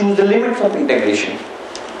I have to choose the limits of integration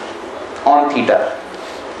on theta.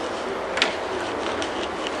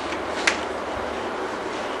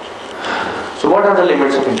 So what are the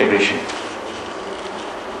limits of integration?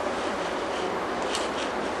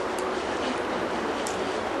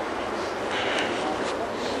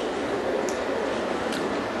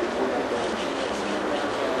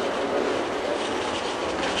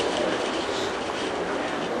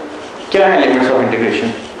 क्या है limits of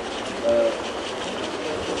integration?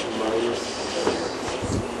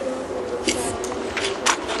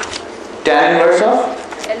 tan inverse of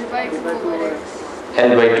L by 2 over x.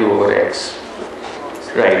 L by 2 over x.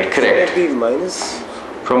 Right, correct. Be minus.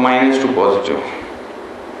 From minus to positive.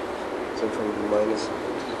 So from minus.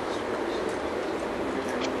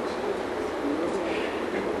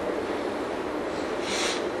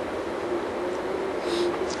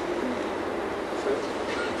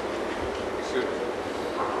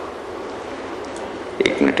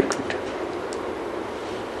 एक minute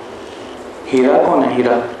हीरा कौन है?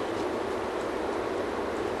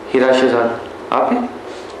 हीरा शहजाद आप हैं?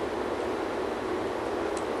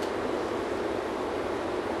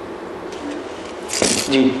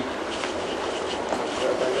 जी.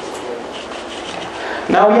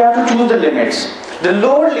 Now we have to choose the limits. The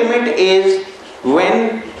lower limit is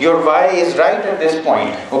when your y is right at this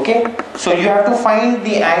point. Okay, so you have to find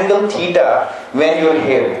the angle theta when you're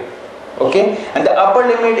here. Okay, and the upper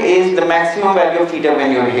limit is the maximum value of theta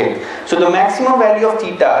when you're here. So the maximum value of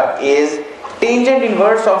theta is tangent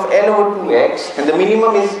inverse of L over 2x, and the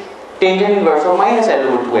minimum is tangent inverse of minus L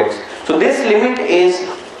over 2x. So this limit is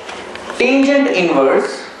tangent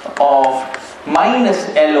inverse of minus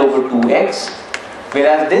L over 2x,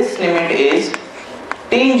 whereas this limit is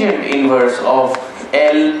tangent inverse of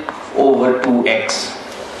L over 2x.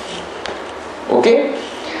 Okay?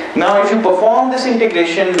 Now if you perform this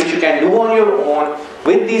integration, which you can do on your own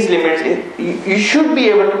with these limits, you should be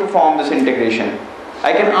able to perform this integration.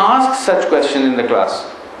 I can ask such questions in the class,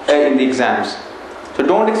 in the exams. So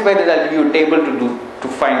don't expect that I'll give you a table to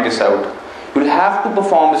find this out. You'll have to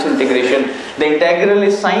perform this integration. The integral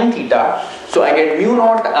is sine theta. So I get mu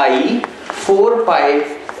naught I 4 pi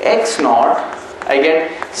x naught. I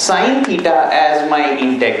get sine theta as my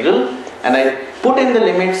integral, and I put in the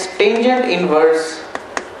limits tangent inverse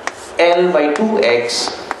L by 2x,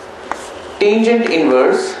 tangent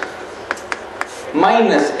inverse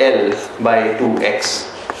minus L by 2x.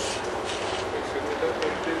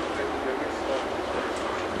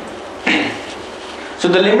 So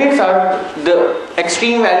the limits are the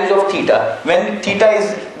extreme values of theta. When theta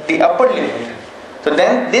is the upper limit, so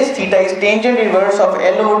then this theta is tangent inverse of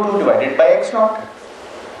L over 2 divided by x naught.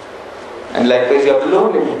 And likewise you have the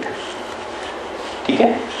lower limit.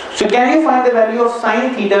 Okay? So can you find the value of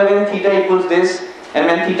sine theta when theta equals this and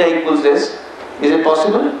when theta equals this? Is it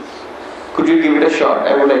possible? Could you give it a shot?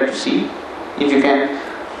 I would like to see if you can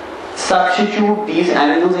substitute these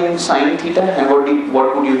angles in sine theta, and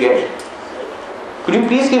what would you get? Could you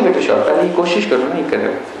please give it a shot? पहले कोशिश करो ना, नहीं कर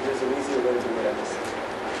रहे.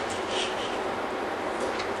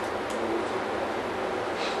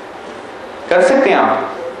 कर सकते हैं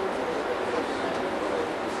आप.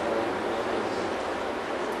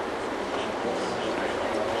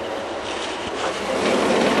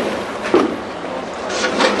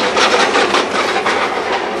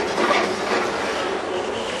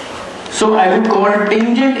 So I will call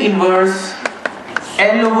tangent inverse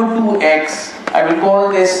L over 2x, I will call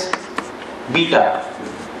this beta.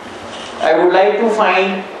 I would like to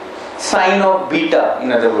find sine of beta,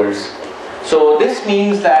 in other words. So this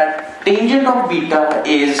means that tangent of beta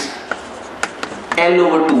is L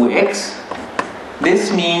over 2x.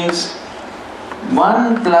 This means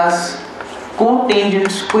 1 plus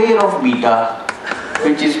cotangent square of beta,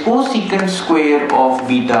 which is cosecant square of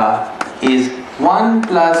beta, is 1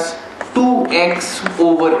 plus 2x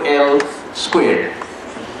over L squared.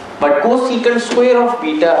 But cosecant square of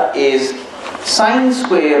beta is sine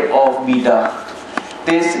square of beta.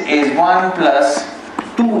 This is 1 plus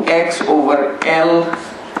 2x over L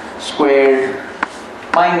squared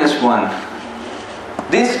minus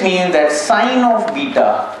 1. This means that sine of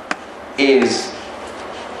beta is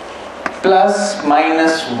plus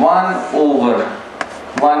minus 1 over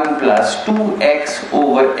 1 plus 2x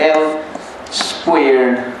over L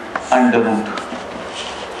squared under root.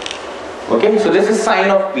 Okay, so this is sine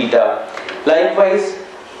of beta. Likewise,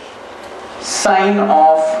 sine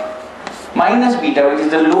of minus beta, which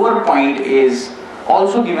is the lower point, is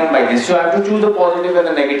also given by this. So I have to choose the positive and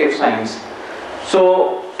the negative signs.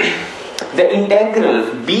 So the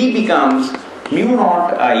integral b becomes mu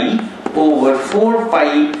naught I over 4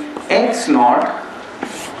 pi x naught.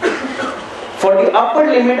 For the upper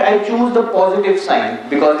limit I choose the positive sign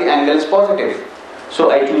because the angle is positive. So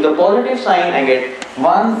I choose the positive sign, I get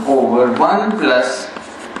 1 over 1 plus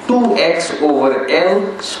 2x over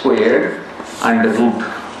L squared under root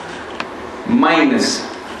minus.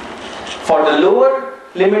 For the lower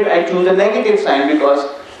limit I choose the negative sign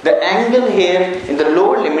because the angle here in the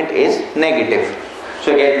lower limit is negative.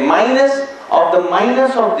 So I get minus of the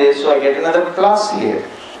minus of this, so I get another plus here.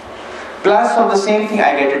 Plus of the same thing,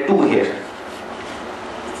 I get a 2 here.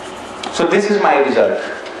 So this is my result.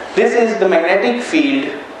 This is the magnetic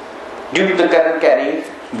field due to the current carrying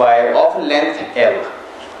wire of length L.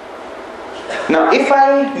 Now if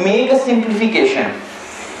I make a simplification,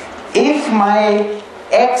 if my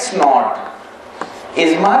x naught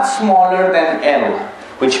is much smaller than L,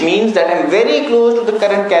 which means that I am very close to the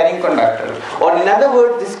current carrying conductor, or in other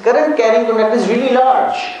words, this current carrying conductor is really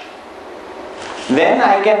large, then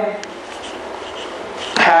I can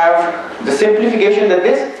have the simplification that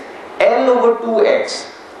this L over 2x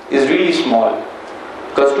is really small,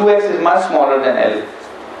 because 2x is much smaller than L.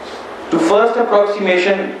 To first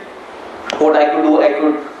approximation, what I could do, I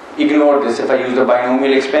could ignore this. If I use the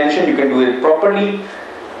binomial expansion, you can do it properly.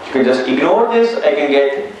 You can just ignore this. I can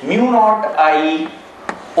get mu naught I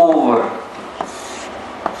over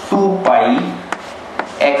 2 pi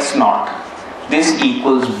x naught. This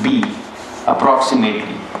equals B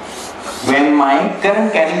approximately when my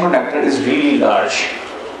current carrying conductor is really large.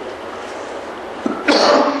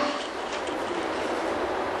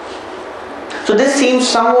 So this seems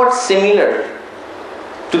somewhat similar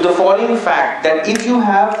to the following fact that if you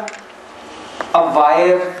have a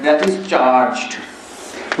wire that is charged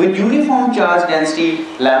with uniform charge density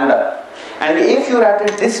lambda, and if you are at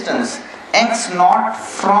a distance x naught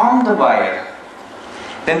from the wire,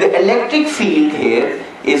 then the electric field here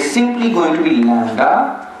is simply going to be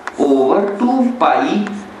lambda over 2 pi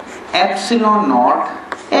epsilon naught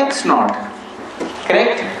x naught.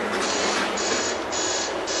 Correct?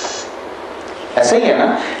 ऐसा ही है ना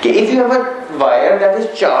कि if you have a wire that is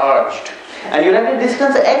charged and you are at a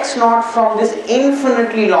distance x naught from this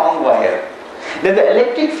infinitely long wire, then the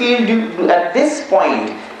electric field at this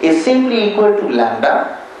point is simply equal to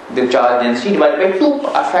lambda, the charge density, divided by 2,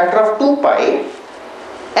 a factor of 2 pi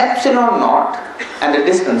epsilon naught and the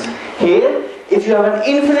distance. Here, if you have an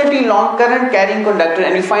infinitely long current carrying conductor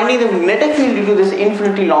and you're finding the magnetic field due to this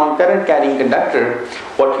infinitely long current carrying conductor,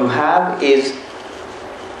 what you have is,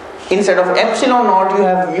 instead of epsilon naught, you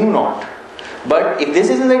have mu naught. But if this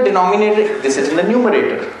is in the denominator, this is in the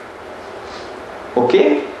numerator.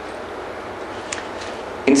 Okay?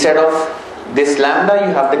 Instead of this lambda,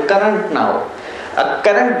 you have the current now. A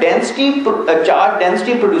current density, a charge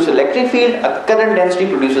density produces electric field, a current density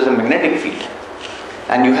produces a magnetic field.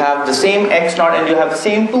 And you have the same x naught and you have the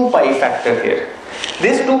same 2 pi factor here.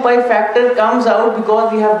 This 2 pi factor comes out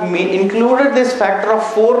because we have included this factor of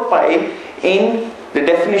 4 pi in the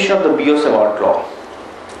definition of the Biot-Savart law.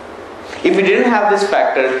 If we didn't have this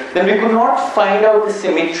factor, then we could not find out the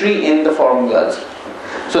symmetry in the formulas.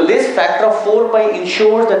 So this factor of 4 pi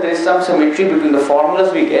ensures that there is some symmetry between the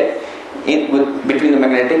formulas we get between the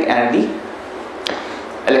magnetic and the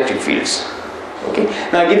electric fields. Okay.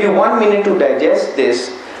 Now I'll give you 1 minute to digest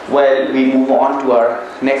this while we move on to our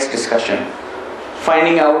next discussion,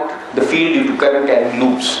 finding out the field due to current carrying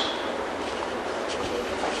loops.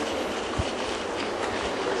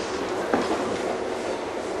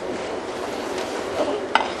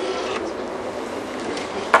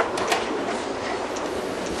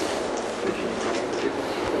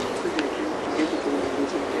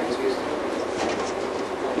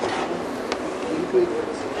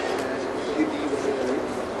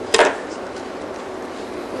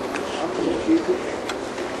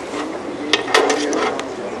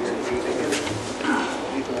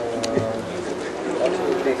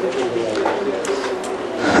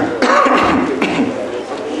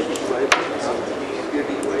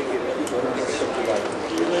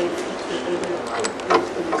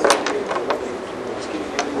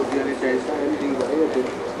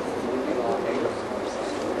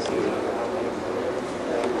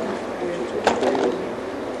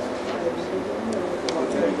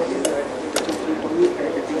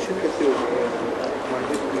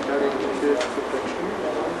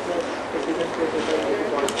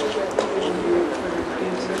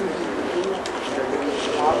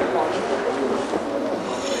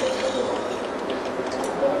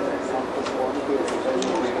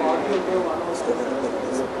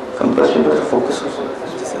 Compression पर focus हो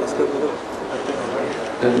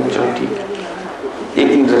चलो ठीक है एक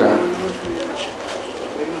minute जरा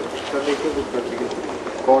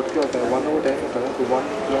cot क्या होता है 1/10 होता है तो 1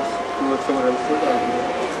 + 2 समर एल्स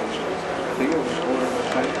ठीक है और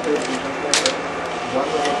साइड पे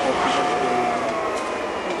 1/40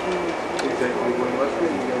 एग्जैक्टली वो इनवर्स में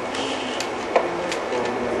लिया और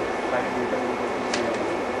साइन बीटा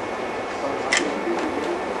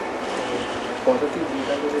पॉजिटिव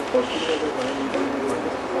बीटा को पॉजिटिव अगर हमारे बीटा में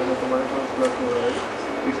तो हमारे पास प्लस हो रहा है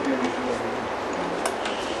इसलिए बीटा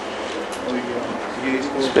और ये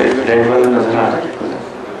इसको रेड वाला नजर आ रहा है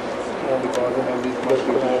because of all these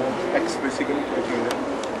muscles x basically protein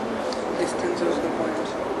distance of the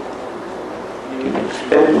points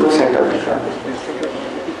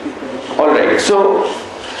all right, so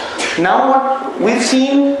now what we've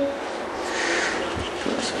seen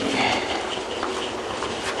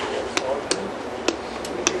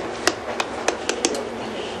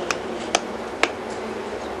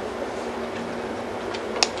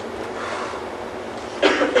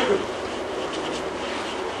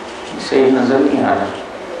सही नजर नहीं आ रहा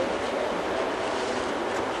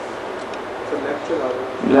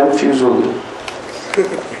लैंप फ्यूज हो गई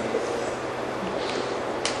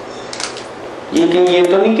ये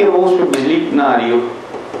तो नहीं कि वो उस पर बिजली ना आ रही हो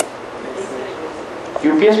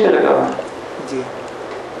यूपीएस पे लगा हुआ जी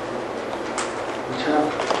अच्छा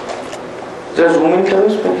जरा जूम इन करो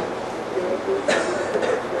इस पे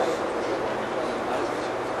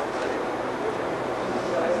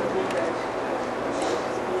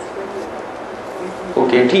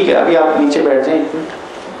ओके ठीक है अभी आप नीचे बैठ जाएं एक मिनट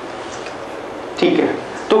ठीक है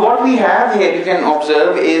तो what we have here you can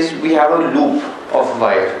observe is we have a loop of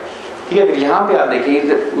wire ठीक है अगर यहाँ पे आप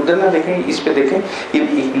देखें उधर ना देखें इस पे देखें ये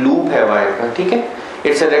एक लूप है वायर का ठीक है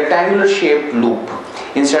it's a rectangular shaped loop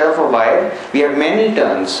instead of a wire we have many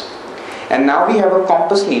turns and now we have a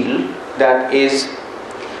compass needle that is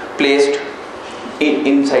placed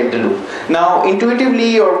inside the loop. Now intuitively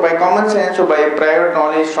or by common sense or by prior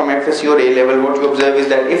knowledge from FSC or A level what you observe is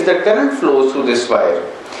that if the current flows through this wire,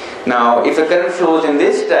 now if the current flows in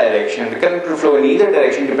this direction, the current will flow in either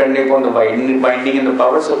direction depending upon the winding and the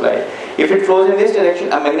power supply. If it flows in this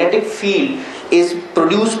direction, a magnetic field is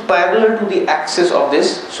produced parallel to the axis of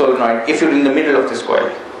this solenoid if you're in the middle of this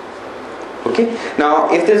coil. Okay, now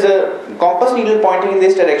if there's a compass needle pointing in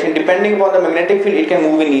this direction, depending upon the magnetic field it can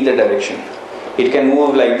move in either direction. It can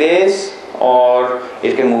move like this or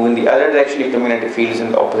it can move in the other direction if the magnetic field is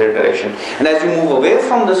in the opposite direction. And as you move away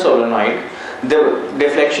from the solenoid, the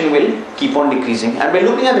deflection will keep on decreasing. And by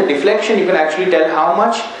looking at the deflection, you can actually tell how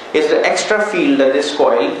much is the extra field that this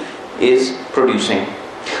coil is producing.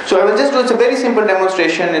 So I will just do, it's a very simple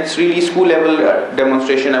demonstration, it's really school level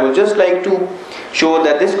demonstration. I would just like to show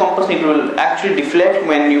that this compass needle will actually deflect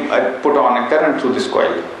when you put on a current through this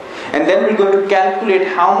coil. And then we're going to calculate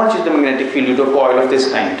how much is the magnetic field due to a coil of this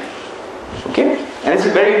kind. Okay? And this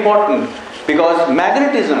is very important because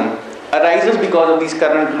magnetism arises because of these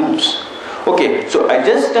current loops. Okay, so I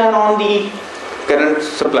just turn on the current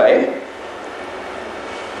supply.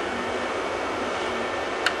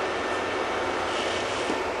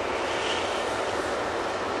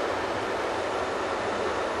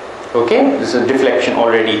 Okay, this is deflection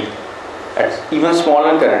already at even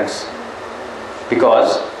smaller currents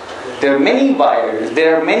because there are many wires,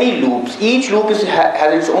 there are many loops, each loop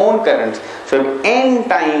has its own current. So n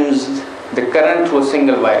times the current through a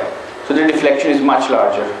single wire, so the deflection is much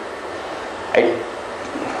larger. Right?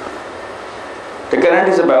 The current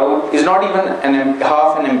is not even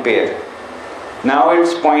half an ampere. Now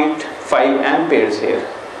it's 0.5 amperes here.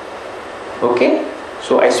 Okay,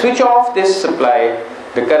 so I switch off this supply,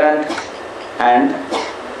 the current, and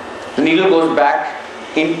the needle goes back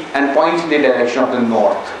in and points in the direction of the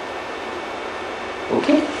north.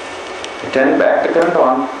 Okay, I turn back the current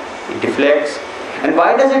on, it deflects. And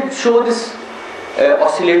why does it show this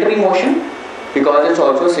oscillatory motion? Because it's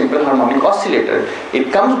also a simple harmonic oscillator.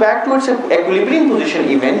 It comes back to its equilibrium position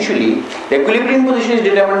eventually. The equilibrium position is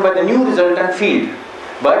determined by the new resultant field,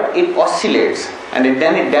 but it oscillates and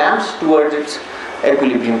then it damps towards its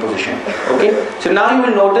equilibrium position. Okay, so now you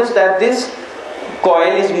will notice that this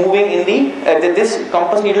coil is moving in the this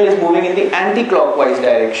compass needle is moving in the anti-clockwise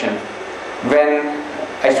direction when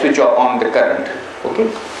I switch on the current. Okay,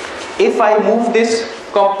 if I move this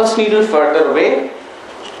compass needle further away,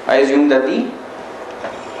 I assume that the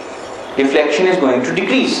deflection is going to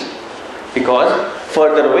decrease because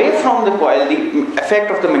further away from the coil, the effect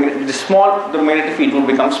of the magnetic field will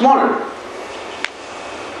become smaller.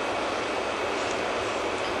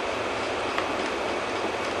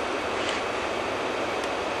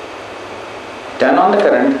 Turn on the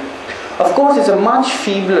current. Of course, it's a much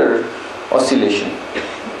feebler oscillation.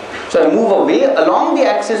 So I move away along the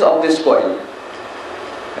axis of this coil.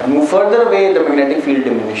 I move further away, the magnetic field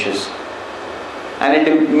diminishes. And it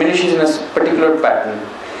diminishes in a particular pattern.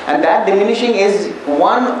 And that diminishing is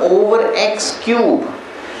 1 over x cube.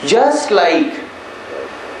 Just like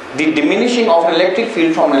the diminishing of an electric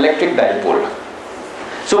field from an electric dipole.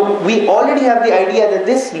 So we already have the idea that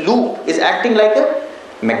this loop is acting like a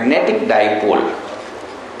magnetic dipole.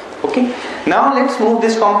 Okay. Now let's move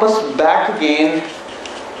this compass back again.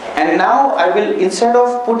 And now I will, instead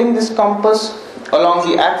of putting this compass along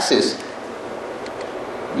the axis,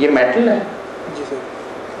 ये metal है?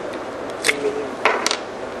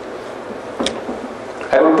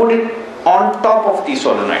 I will put it on top of the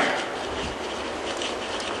solenoid.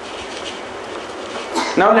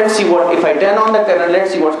 Now let's see what, if I turn on the current,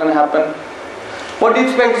 let's see what's going to happen. What do you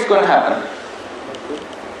expect is going to happen?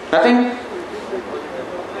 Nothing?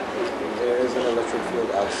 There is an electric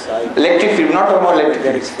field outside. Electric field, not talking about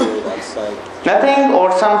electric field outside. Nothing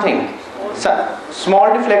or something.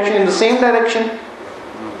 Small deflection in the same direction.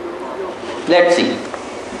 Let's see.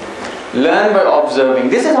 Learn by observing.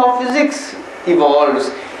 This is how physics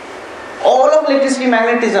evolves. All of electricity,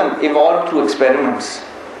 magnetism evolved through experiments.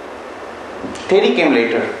 Theory came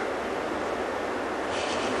later.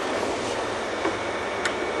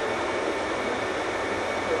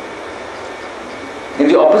 In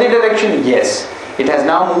the opposite direction, yes. It has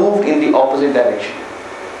now moved in the opposite direction.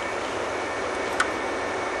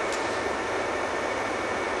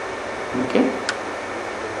 Okay?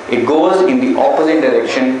 It goes in the opposite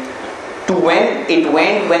direction to when it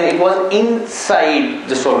went when it was inside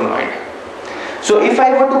the solenoid. So if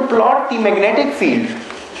I were to plot the magnetic field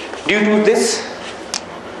due to this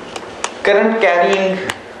current carrying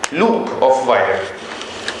loop of wire,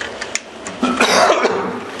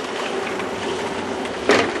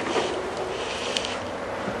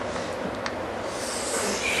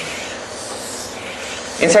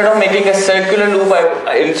 instead of making a circular loop,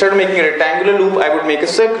 instead of making a rectangular loop, I would make a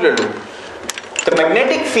circular loop. The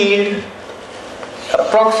magnetic field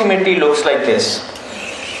approximately looks like this.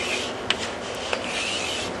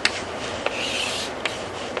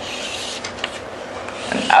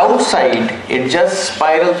 And outside, it just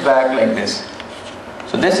spirals back like this.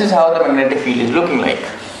 So this is how the magnetic field is looking like.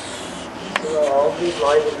 So are all these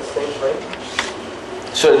lines in the same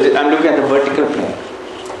plane? So I'm looking at the vertical plane.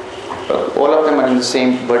 All of them are in the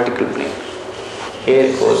same vertical plane. Here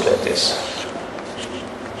it goes like this.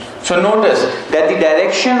 So notice that the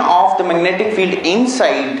direction of the magnetic field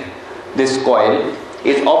inside this coil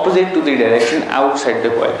is opposite to the direction outside the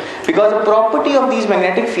coil. Because the property of these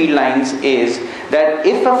magnetic field lines is that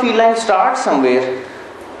if a field line starts somewhere,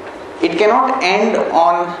 it cannot end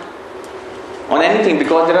on anything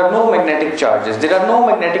because there are no magnetic charges. There are no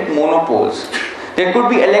magnetic monopoles. There could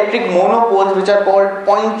be electric monopoles which are called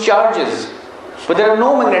point charges. But there are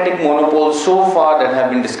no magnetic monopoles so far that have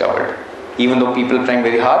been discovered. Even though people are trying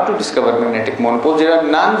very hard to discover magnetic monopoles, there are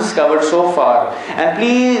none discovered so far. And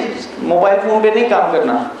please, mobile phone pe nahi kaam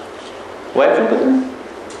karna. Mobile phone pe karna?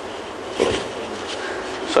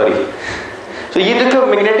 Sorry. So ye dekho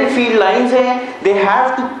magnetic field lines hai, they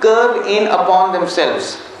have to curve in upon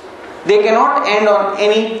themselves. They cannot end on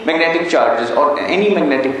any magnetic charges or any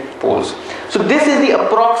magnetic poles. So this is the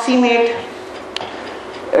approximate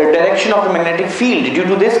direction of the magnetic field due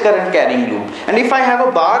to this current carrying loop. And if I have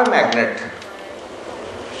a bar magnet,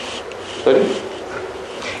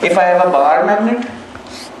 if I have a bar magnet,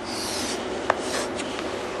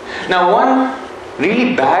 now one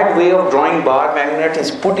really bad way of drawing bar magnet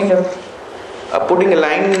is putting a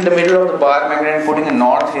line in the middle of the bar magnet and putting a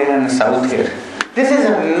north here and a south here. This is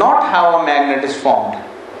not how a magnet is formed.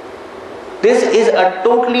 This is a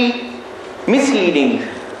totally misleading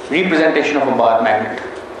representation of a bar magnet.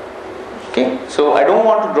 Okay, so I don't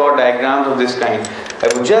want to draw diagrams of this kind. I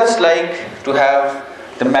would just like to have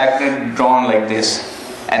the magnet drawn like this.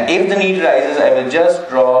 And if the need arises, I will just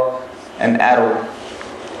draw an arrow.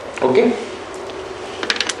 Okay?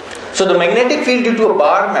 So the magnetic field due to a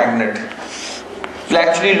bar magnet will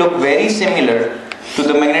actually look very similar to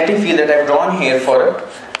the magnetic field that I have drawn here for a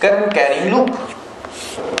current carrying loop.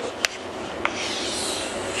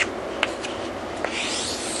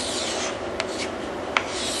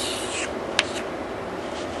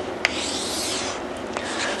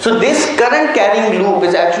 So this current carrying loop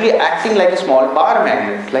is actually acting like a small bar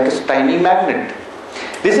magnet, like a tiny magnet.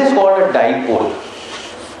 This is called a dipole.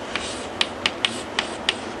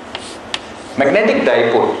 magnetic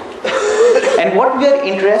dipole. And what we are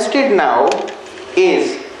interested now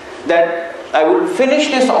is that I will finish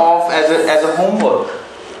this off as a homework,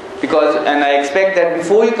 because, and I expect that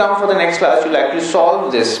before you come for the next class you'll actually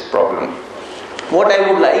solve this problem. What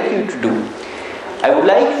I would like you to do, I would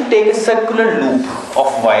like you to take a circular loop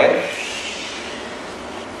of wire,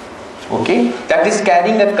 okay, that is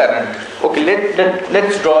carrying a current. Okay,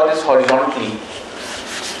 let's draw this horizontally.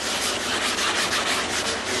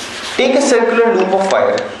 Take a circular loop of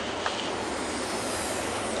wire.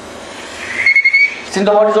 It's in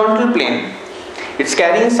the horizontal plane. It's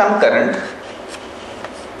carrying some current.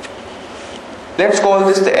 Let's call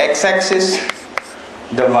this the x-axis,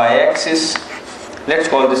 the y-axis. Let's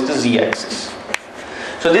call this the z-axis.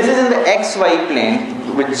 So this is in the xy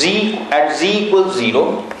plane with z at z equals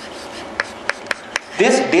 0.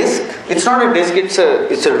 This disc, it's not a disc,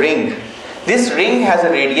 it's a ring. This ring has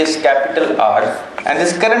a radius capital R and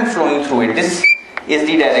this current flowing through it. This is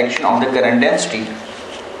the direction of the current density.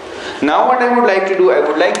 Now what I would like to do, I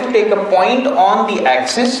would like to take a point on the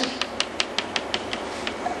axis,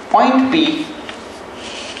 point P,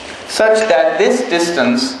 such that this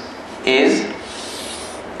distance is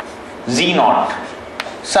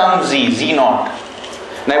z0, some z0.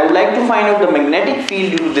 And I would like to find out the magnetic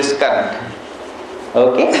field due to this current,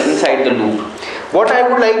 okay, inside the loop. What I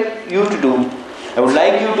would like you to do, I would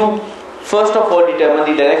like you to first of all determine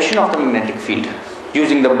the direction of the magnetic field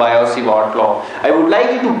using the Biot-Savart law. I would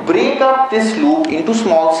like you to break up this loop into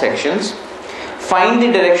small sections, find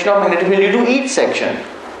the direction of magnetic field due to each section,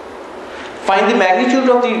 find the magnitude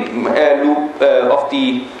of the loop of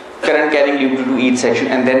the current carrying loop due to each section,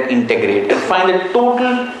 and then integrate and find the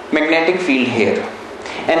total magnetic field here.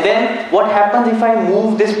 And then what happens if I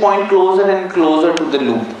move this point closer and closer to the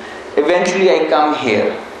loop? Eventually I come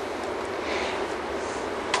here.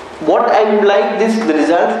 What I would like the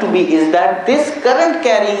result to be is that this current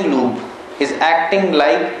carrying loop is acting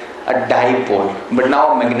like a dipole, but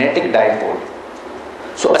now a magnetic dipole.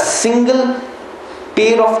 So a single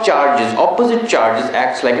pair of charges, opposite charges,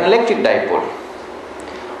 acts like an electric dipole,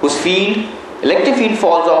 whose electric field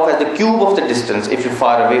falls off as the cube of the distance if you're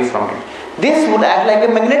far away from it. This would act like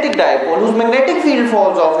a magnetic dipole whose magnetic field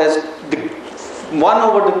falls off as the 1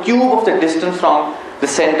 over the cube of the distance from the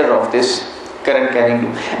center of this current carrying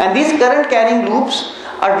loop. And these current carrying loops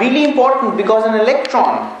are really important because an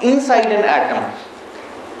electron inside an atom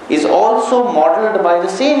is also modeled by the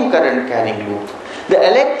same current carrying loop. The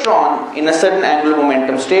electron in a certain angular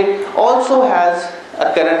momentum state also has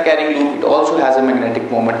a current carrying loop, it also has a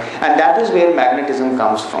magnetic moment, and that is where magnetism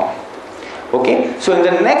comes from. Okay, so in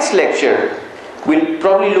the next lecture we'll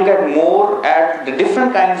probably look at more at the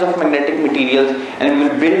different kinds of magnetic materials, and we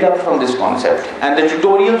will build up from this concept, and the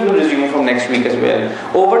tutorials will resume from next week as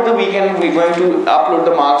well. Over the weekend we're going to upload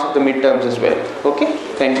the marks of the midterms as well. Okay,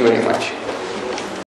 thank you very much.